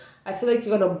person. I feel like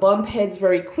you're going to bump heads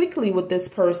very quickly with this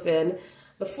person.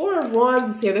 The 4 of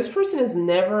Wands is here. This person is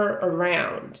never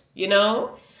around, you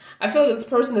know? I feel like this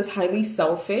person is highly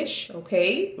selfish,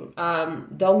 okay?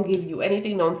 Don't give you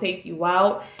anything. Don't take you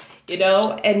out, you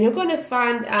know? And you're going to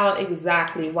find out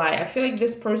exactly why. I feel like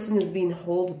this person is being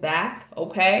held back,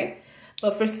 okay?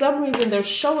 But for some reason, they're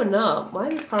showing up. Why are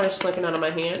these cards slipping out of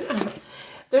my hand?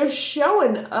 They're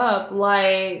showing up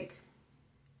like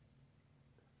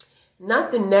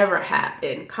nothing never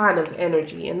happened kind of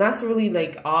energy. And that's really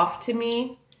like off to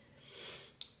me.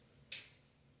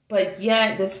 But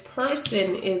yet this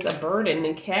person is a burden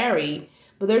to carry.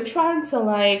 But they're trying to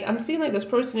like, I'm seeing like this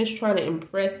person is trying to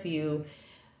impress you.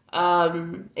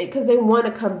 Because they want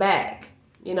to come back.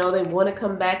 You know, they want to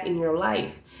come back in your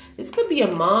life. This could be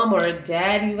a mom or a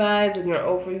dad, you guys, in your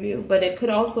overview. But it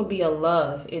could also be a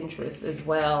love interest as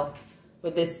well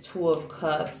with this 2 of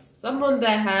Cups. Someone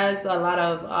that has a lot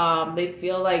of, they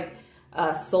feel like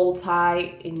a soul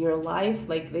tie in your life.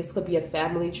 Like this could be a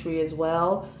family tree as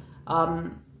well.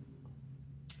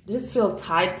 Just feel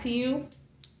tied to you.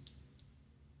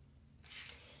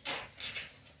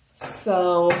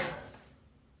 So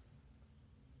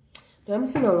I'm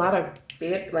seeing a lot of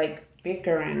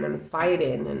bickering and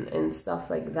fighting and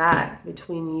stuff like that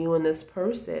between you and this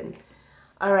person.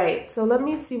 All right, so let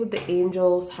me see what the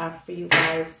angels have for you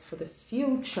guys for the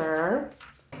future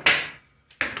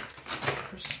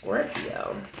for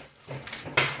Scorpio.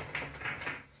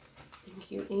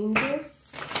 Thank you, angels.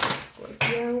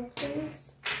 Scorpio,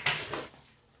 please.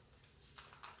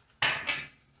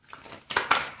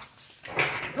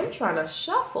 I'm trying to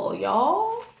shuffle,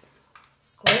 y'all.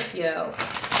 Scorpio.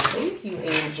 Thank you,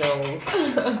 angels.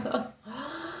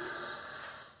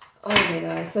 Oh my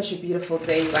God, such a beautiful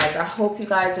day, you guys. I hope you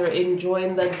guys are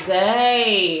enjoying the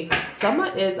day. Summer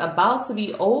is about to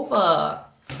be over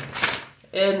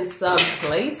in some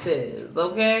places,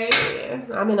 okay?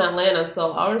 I'm in Atlanta,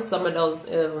 so our summer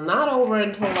is not over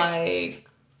until like,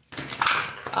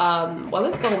 well,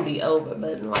 it's gonna be over,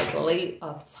 but in like late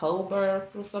October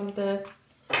or something.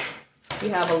 We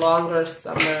have a longer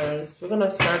summers. We're going to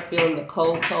start feeling the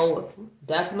cold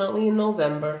definitely in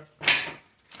November.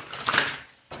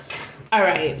 All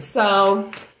right,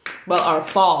 so, well, our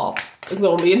fall is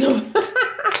going to be in November.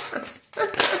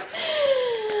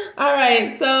 All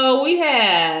right, so we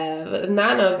have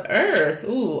 9 of Earth.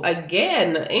 Ooh,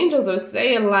 again, the angels are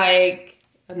saying like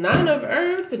a 9 of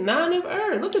Earth, a 9 of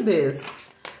Earth. Look at this.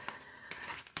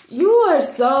 You are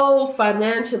so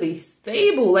financially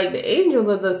stable. Like the angels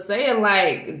are just saying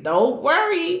like, don't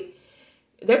worry.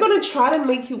 They're going to try to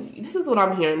make you, this is what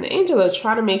I'm hearing. The angels are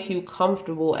trying to make you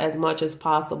comfortable as much as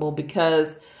possible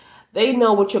because they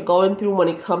know what you're going through when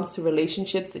it comes to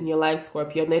relationships in your life,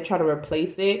 Scorpio. And they try to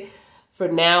replace it for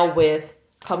now with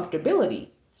comfortability.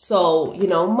 So, you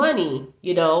know, money,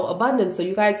 you know, abundance. So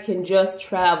you guys can just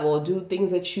travel, do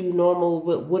things that you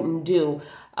normally wouldn't do.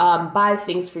 Buy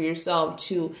things for yourself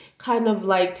to kind of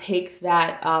like take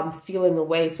that feeling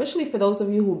away, especially for those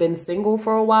of you who've been single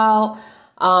for a while.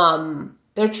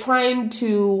 They're trying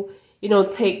to, you know,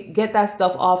 get that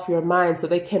stuff off your mind so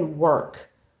they can work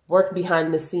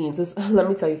behind the scenes. Let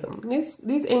me tell you something.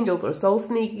 These angels are so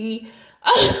sneaky.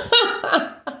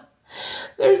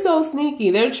 They're so sneaky.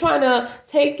 They're trying to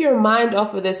take your mind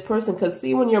off of this person. Because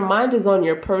see, when your mind is on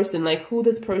your person, like who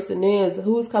this person is,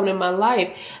 who's coming in my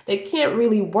life, they can't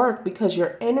really work because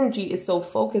your energy is so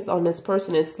focused on this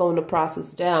person and slowing the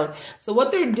process down. So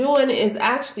what they're doing is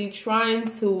actually trying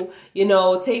to, you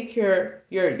know, take your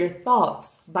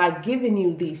thoughts by giving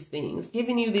you these things,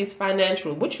 giving you these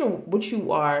financial, which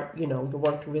you are, you know, you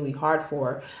worked really hard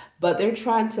for. But they're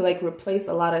trying to like replace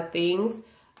a lot of things.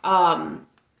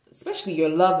 especially your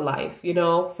love life, you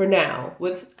know, for now,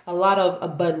 with a lot of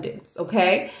abundance,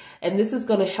 okay? And this is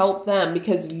going to help them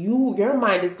because your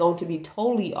mind is going to be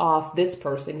totally off this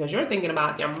person because you're thinking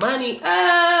about your money.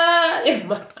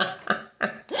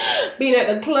 Being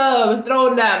at the club,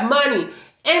 throwing that money.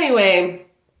 Anyway,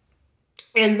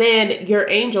 and then your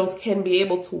angels can be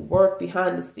able to work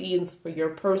behind the scenes for your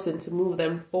person to move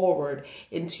them forward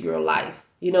into your life.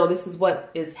 You know, this is what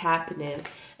is happening.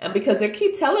 And because they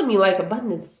keep telling me like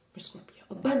abundance for Scorpio,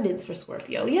 abundance for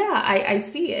Scorpio. Yeah, I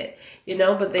see it, you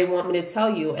know, but they want me to tell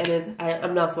you. And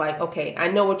I'm just like, okay, I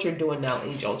know what you're doing now,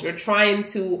 angels. You're trying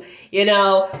to, you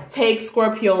know, take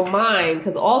Scorpio mind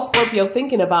because all Scorpio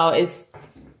thinking about is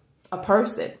a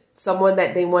person, someone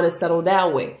that they want to settle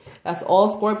down with. That's all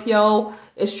Scorpio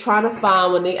is trying to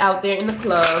find when they out there in the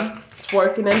club,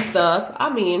 twerking and stuff.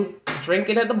 I mean,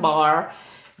 drinking at the bar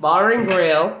and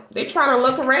grill. They trying to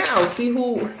look around, see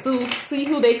who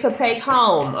they could take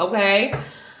home, okay?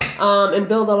 And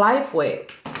build a life with.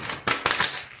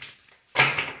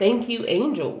 Thank you,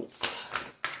 angels.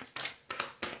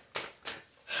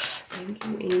 Thank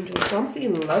you, angels. So I'm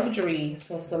seeing luxury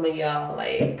for some of y'all,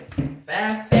 like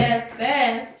fast.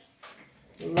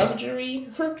 Luxury.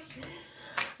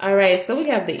 All right, so we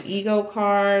have the ego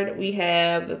card. We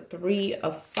have the 3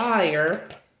 of fire.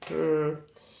 The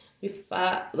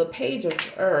page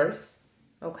of earth.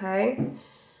 Okay.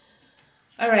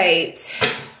 All right.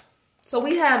 So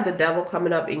we have the devil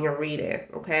coming up in your reading.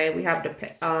 Okay. We have the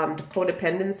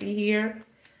codependency here.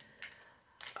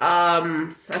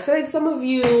 I feel like some of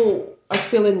you are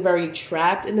feeling very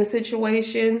trapped in a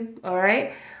situation. All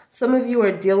right. Some of you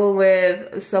are dealing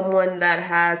with someone that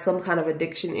has some kind of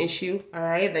addiction issue, all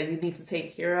right, that you need to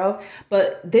take care of.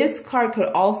 But this card could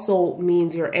also mean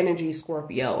your energy,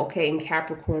 Scorpio, okay, in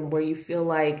Capricorn, where you feel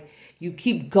like you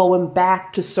keep going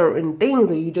back to certain things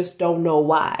and you just don't know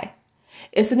why.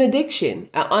 It's an addiction,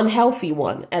 an unhealthy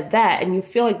one at that, and you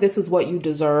feel like this is what you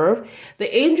deserve.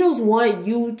 The angels want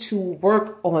you to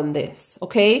work on this,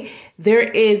 okay? There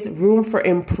is room for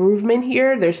improvement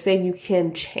here. They're saying you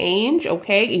can change,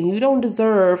 okay? And you don't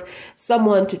deserve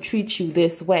someone to treat you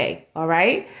this way, all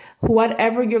right?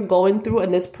 Whatever you're going through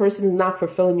and this person is not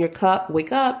fulfilling your cup,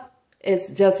 wake up. It's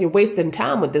just you're wasting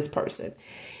time with this person.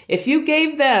 If you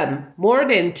gave them more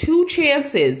than 2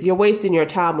 chances, you're wasting your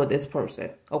time with this person.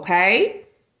 Okay?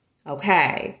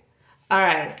 Okay. All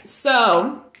right.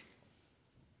 So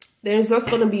there's just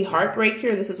going to be heartbreak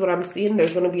here. This is what I'm seeing.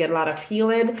 There's going to be a lot of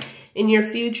healing in your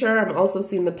future. I'm also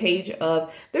seeing the page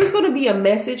of there's going to be a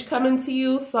message coming to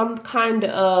you. Some kind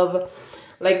of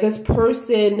like this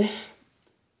person.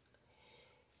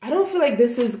 I don't feel like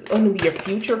this is going to be your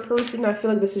future person. I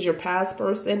feel like this is your past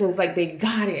person. It's like they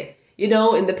got it. You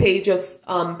know, in the page of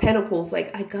Pentacles,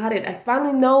 like, I got it. I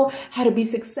finally know how to be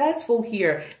successful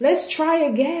here. Let's try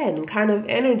again kind of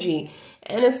energy.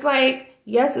 And it's like,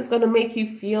 yes, it's going to make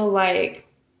you feel like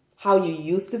how you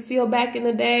used to feel back in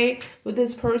the day with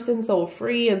this person, so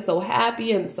free and so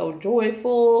happy and so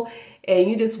joyful. And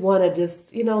you just want to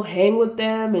just, you know, hang with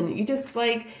them. And you just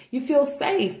like, you feel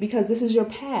safe because this is your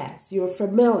past. You're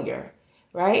familiar,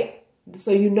 right?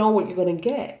 So you know what you're going to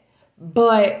get.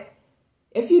 But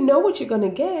if you know what you're going to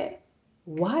get,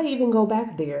 why even go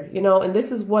back there? You know, and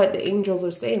this is what the angels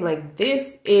are saying. Like,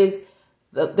 this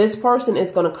person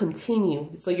is going to continue.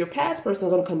 So your past person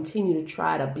is going to continue to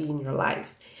try to be in your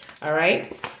life. All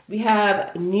right. We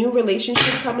have a new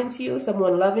relationship coming to you.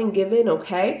 Someone loving, giving.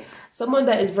 Okay. Someone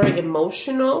that is very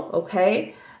emotional.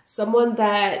 Okay. Someone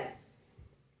that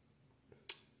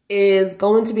is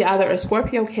going to be either a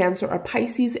Scorpio, Cancer, or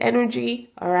Pisces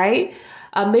energy. All right.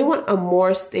 They want a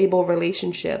more stable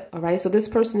relationship, all right? So this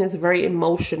person is very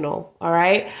emotional, all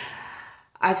right?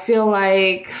 I feel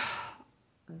like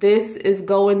this is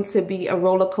going to be a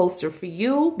roller coaster for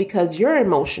you because you're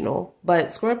emotional. But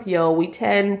Scorpio, we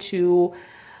tend to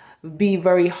be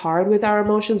very hard with our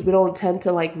emotions. We don't tend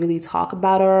to like really talk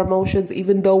about our emotions,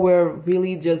 even though we're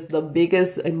really just the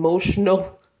biggest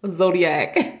emotional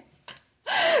zodiac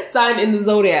sign in the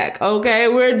zodiac, okay?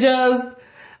 We're just...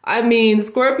 I mean,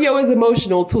 Scorpio is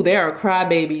emotional too. They are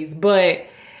crybabies, but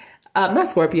not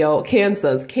Scorpio,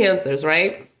 Cancers,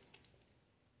 right?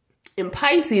 In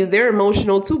Pisces, they're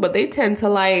emotional too, but they tend to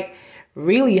like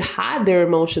really hide their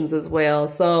emotions as well.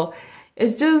 So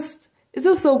it's just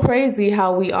so crazy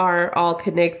how we are all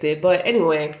connected. But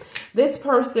anyway, this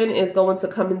person is going to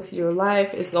come into your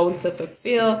life. It's going to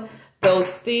fulfill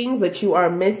those things that you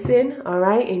are missing, all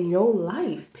right, in your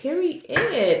life,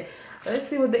 period. Let's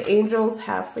see what the angels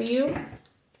have for you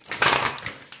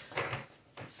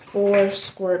for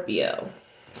Scorpio.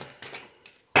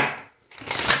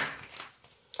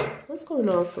 What's going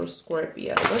on for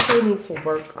Scorpio? What do they need to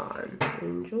work on?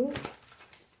 Angels.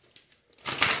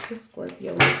 What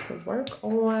Scorpio needs to work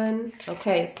on.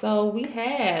 Okay, so we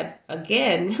have,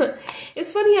 again,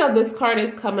 it's funny how this card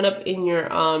is coming up in your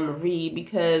read,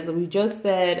 because we just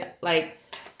said, like,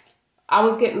 I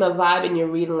was getting a vibe in your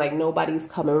reading like nobody's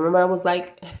coming. Remember, I was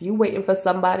like, if you're waiting for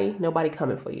somebody, nobody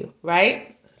coming for you,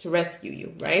 right? To rescue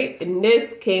you, right? And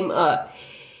this came up.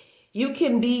 You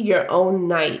can be your own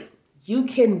knight. You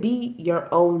can be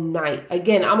your own knight.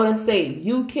 Again, I'm going to say,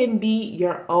 you can be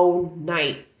your own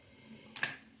knight.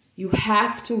 You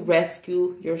have to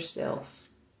rescue yourself.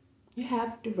 You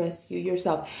have to rescue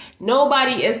yourself.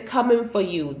 Nobody is coming for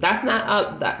you. That's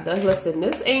not listen,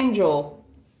 this angel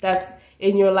that's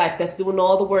in your life, that's doing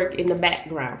all the work in the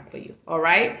background for you, all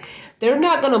right? They're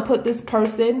not going to put this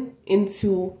person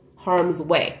into harm's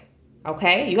way,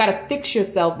 okay? You got to fix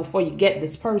yourself before you get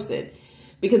this person,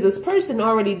 because this person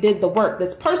already did the work.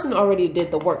 This person already did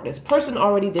the work. This person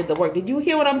already did the work. Did you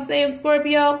hear what I'm saying,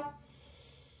 Scorpio?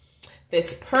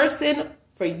 This person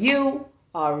for you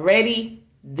already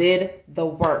did the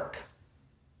work.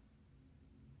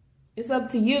 It's up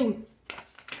to you,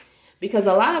 because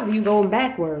a lot of you going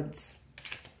backwards.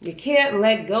 You can't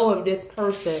let go of this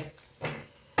person.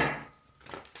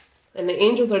 And the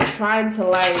angels are trying to,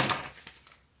 like,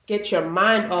 get your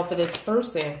mind off of this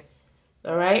person.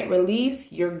 All right?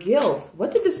 Release your guilt. What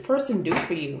did this person do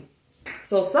for you?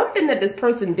 So something that this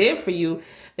person did for you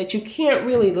that you can't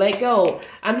really let go.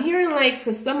 I'm hearing, like,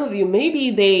 for some of you, maybe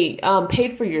they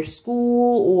paid for your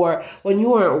school, or when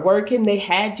you weren't working, they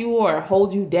had you or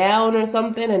hold you down or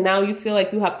something. And now you feel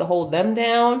like you have to hold them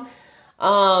down.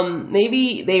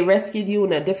 Maybe they rescued you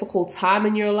in a difficult time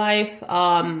in your life.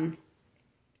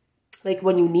 Like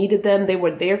when you needed them, they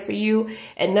were there for you.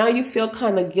 And now you feel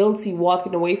kind of guilty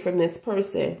walking away from this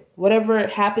person. Whatever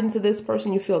happened to this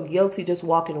person, you feel guilty just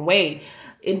walking away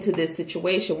into this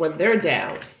situation when they're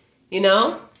down, you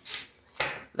know?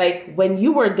 Like when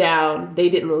you were down, they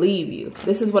didn't leave you.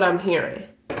 This is what I'm hearing.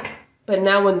 But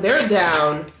now when they're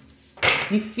down,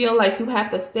 you feel like you have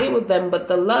to stay with them, but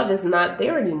the love is not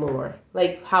there anymore.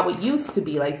 Like how it used to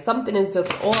be. Like something is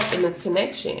just off in this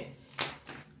connection.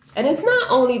 And it's not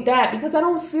only that, because I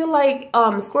don't feel like,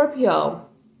 Scorpio,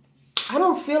 I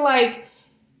don't feel like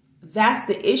that's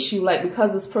the issue. Like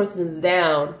because this person is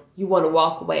down, you want to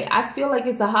walk away. I feel like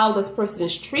it's how this person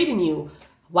is treating you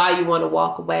why you want to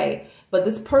walk away. But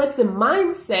this person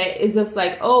mindset is just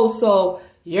like, oh, so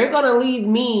you're going to leave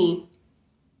me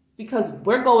because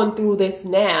we're going through this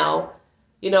now,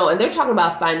 you know, and they're talking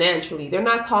about financially. They're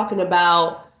not talking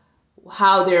about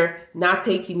how they're not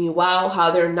taking you out,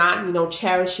 how they're not, you know,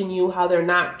 cherishing you, how they're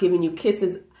not giving you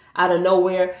kisses out of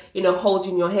nowhere, you know,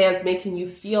 holding your hands, making you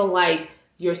feel like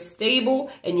you're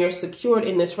stable and you're secured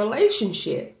in this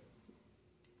relationship.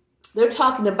 They're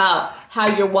talking about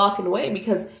how you're walking away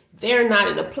because they're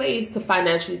not in a place to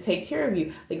financially take care of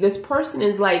you. Like this person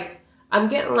is like, I'm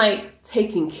getting like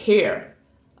taking care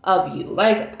of you.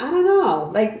 Like, I don't know,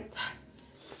 like,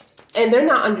 and they're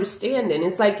not understanding.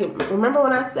 It's like, remember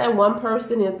when I said one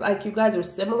person is like, you guys are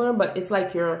similar, but it's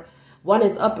like one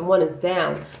is up and one is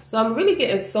down. So I'm really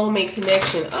getting soulmate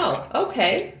connection. Oh,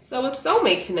 okay. So it's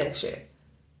soulmate connection.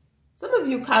 Some of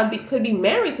you could be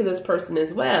married to this person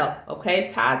as well. Okay.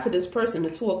 Tied to this person, the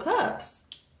Two of Cups.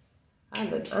 I'm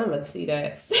gonna see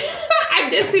that. I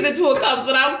did see the Two of Cups,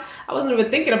 but I wasn't even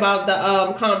thinking about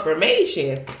the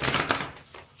confirmation.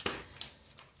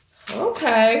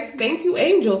 Okay, thank you,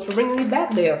 angels, for bringing me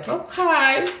back there.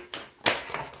 Okay.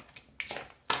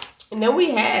 And then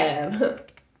we have,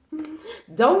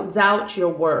 don't doubt your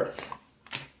worth.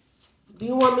 Do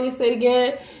you want me to say it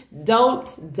again?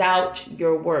 Don't doubt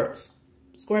your worth.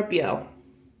 Scorpio.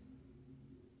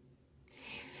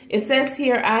 It says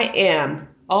here, I am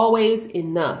always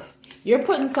enough. You're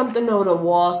putting something on a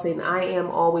wall saying, I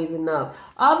am always enough.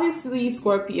 Obviously,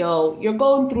 Scorpio, you're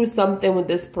going through something with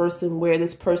this person where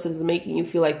this person is making you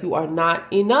feel like you are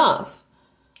not enough.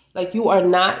 Like you are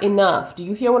not enough. Do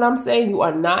you hear what I'm saying? You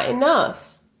are not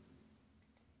enough.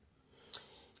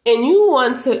 And you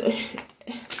want to,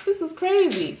 this is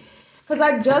crazy. Because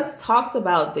I just talked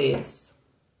about this.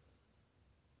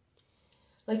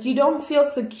 Like you don't feel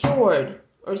secured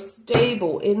or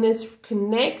stable in this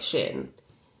connection.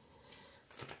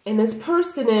 And this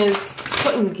person is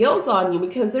putting guilt on you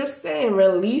because they're saying,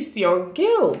 release your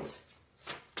guilt.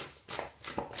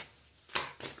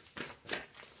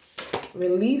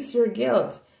 Release your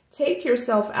guilt. Take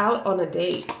yourself out on a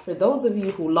date. For those of you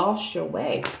who lost your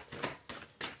way.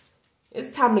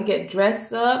 It's time to get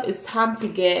dressed up. It's time to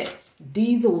get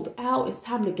dieseled out. It's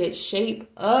time to get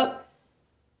shaped up.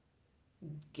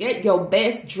 Get your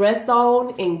best dress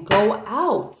on and go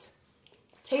out.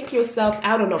 Take yourself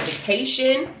out on a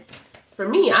vacation. For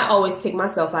me, I always take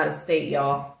myself out of state,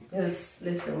 y'all. Because,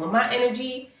 listen, when my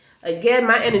energy, again,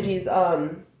 my energy is,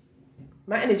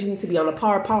 my energy needs to be on a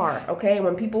par, okay?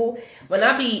 When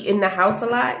I be in the house a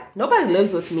lot, nobody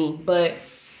lives with me, but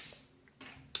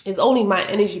it's only my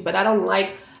energy. But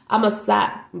I'm a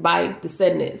sap by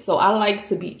descendant. So I like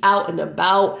to be out and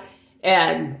about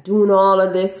and doing all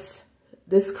of this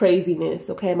craziness,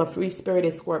 okay? I'm a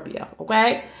free-spirited Scorpio,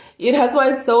 okay? Yeah, that's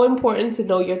why it's so important to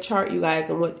know your chart, you guys,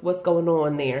 and what's going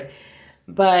on there.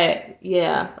 But,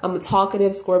 yeah, I'm a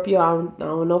talkative Scorpio. I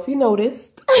don't know if you noticed.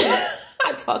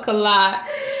 I talk a lot.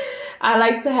 I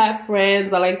like to have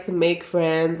friends. I like to make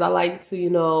friends. I like to, you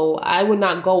know, I would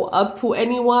not go up to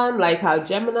anyone like how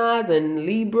Geminis and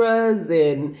Libras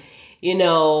and, you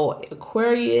know,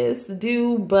 Aquarius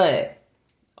do, but...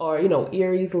 or, you know,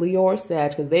 Aries, Leo, or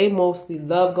Sag, because they mostly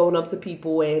love going up to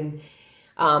people. And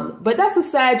but that's a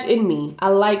Sag in me. I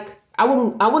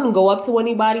wouldn't go up to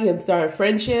anybody and start a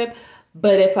friendship,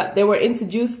 but if they were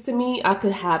introduced to me, I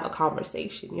could have a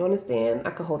conversation. You understand?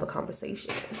 I could hold a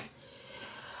conversation.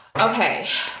 Okay,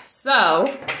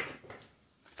 so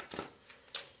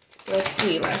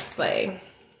let's say.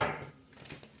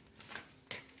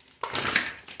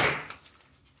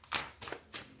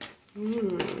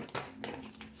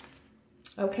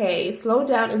 Okay, slow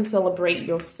down and celebrate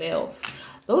yourself.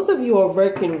 Those of you who are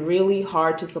working really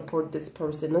hard to support this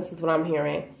person, this is what I'm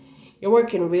hearing. You're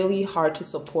working really hard to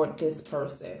support this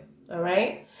person, all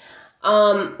right?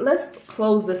 Let's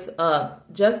close this up.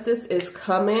 Justice is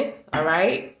coming, all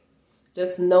right?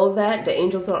 Just know that the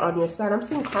angels are on your side. I'm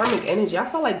seeing karmic energy. I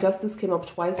feel like justice came up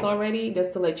twice already,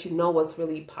 just to let you know what's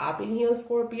really popping here,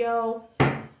 Scorpio.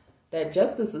 That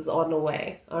justice is on the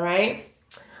way, all right?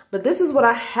 But this is what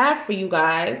I have for you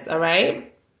guys, all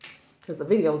right? Because the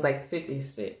video was like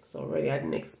 56 already. I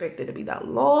didn't expect it to be that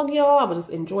long, y'all. I was just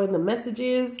enjoying the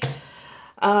messages.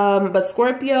 But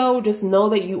Scorpio, just know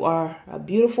that you are a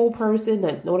beautiful person.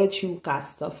 Know that you got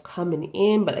stuff coming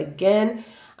in. But again,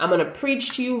 I'm going to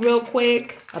preach to you real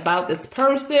quick about this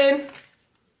person.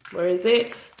 Where is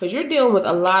it? Because you're dealing with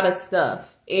a lot of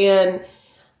stuff. And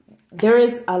there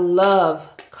is a love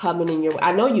coming in your way.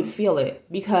 I know you feel it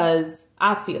because...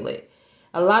 I feel it.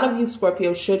 A lot of you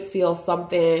Scorpio should feel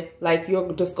something like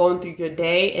you're just going through your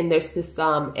day and there's this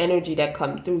energy that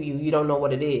comes through you. You don't know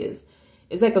what it is.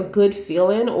 It's like a good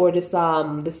feeling, or it's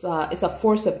a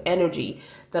force of energy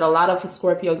that a lot of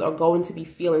Scorpios are going to be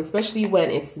feeling, especially when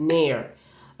it's near.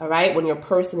 All right, when your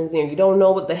person is near, you don't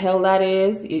know what the hell that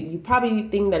is. You probably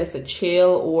think that it's a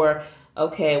chill, or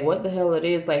okay, what the hell it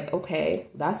is. Like, okay,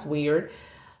 that's weird.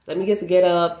 Let me just get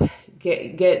up.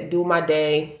 Do my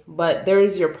day. But there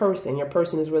is your person. Your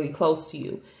person is really close to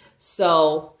you.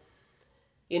 So,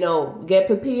 you know, get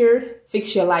prepared.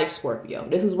 Fix your life, Scorpio.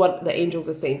 This is what the angels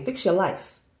are saying. Fix your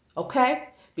life. Okay?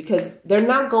 Because they're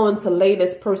not going to lay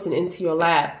this person into your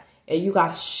lap and you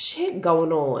got shit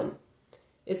going on.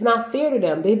 It's not fair to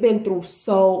them. They've been through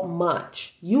so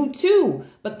much. You too.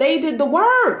 But they did the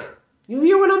work. You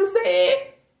hear what I'm saying?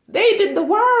 They did the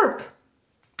work.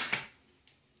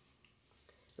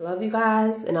 Love you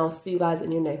guys, and I'll see you guys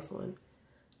in your next one.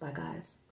 Bye, guys.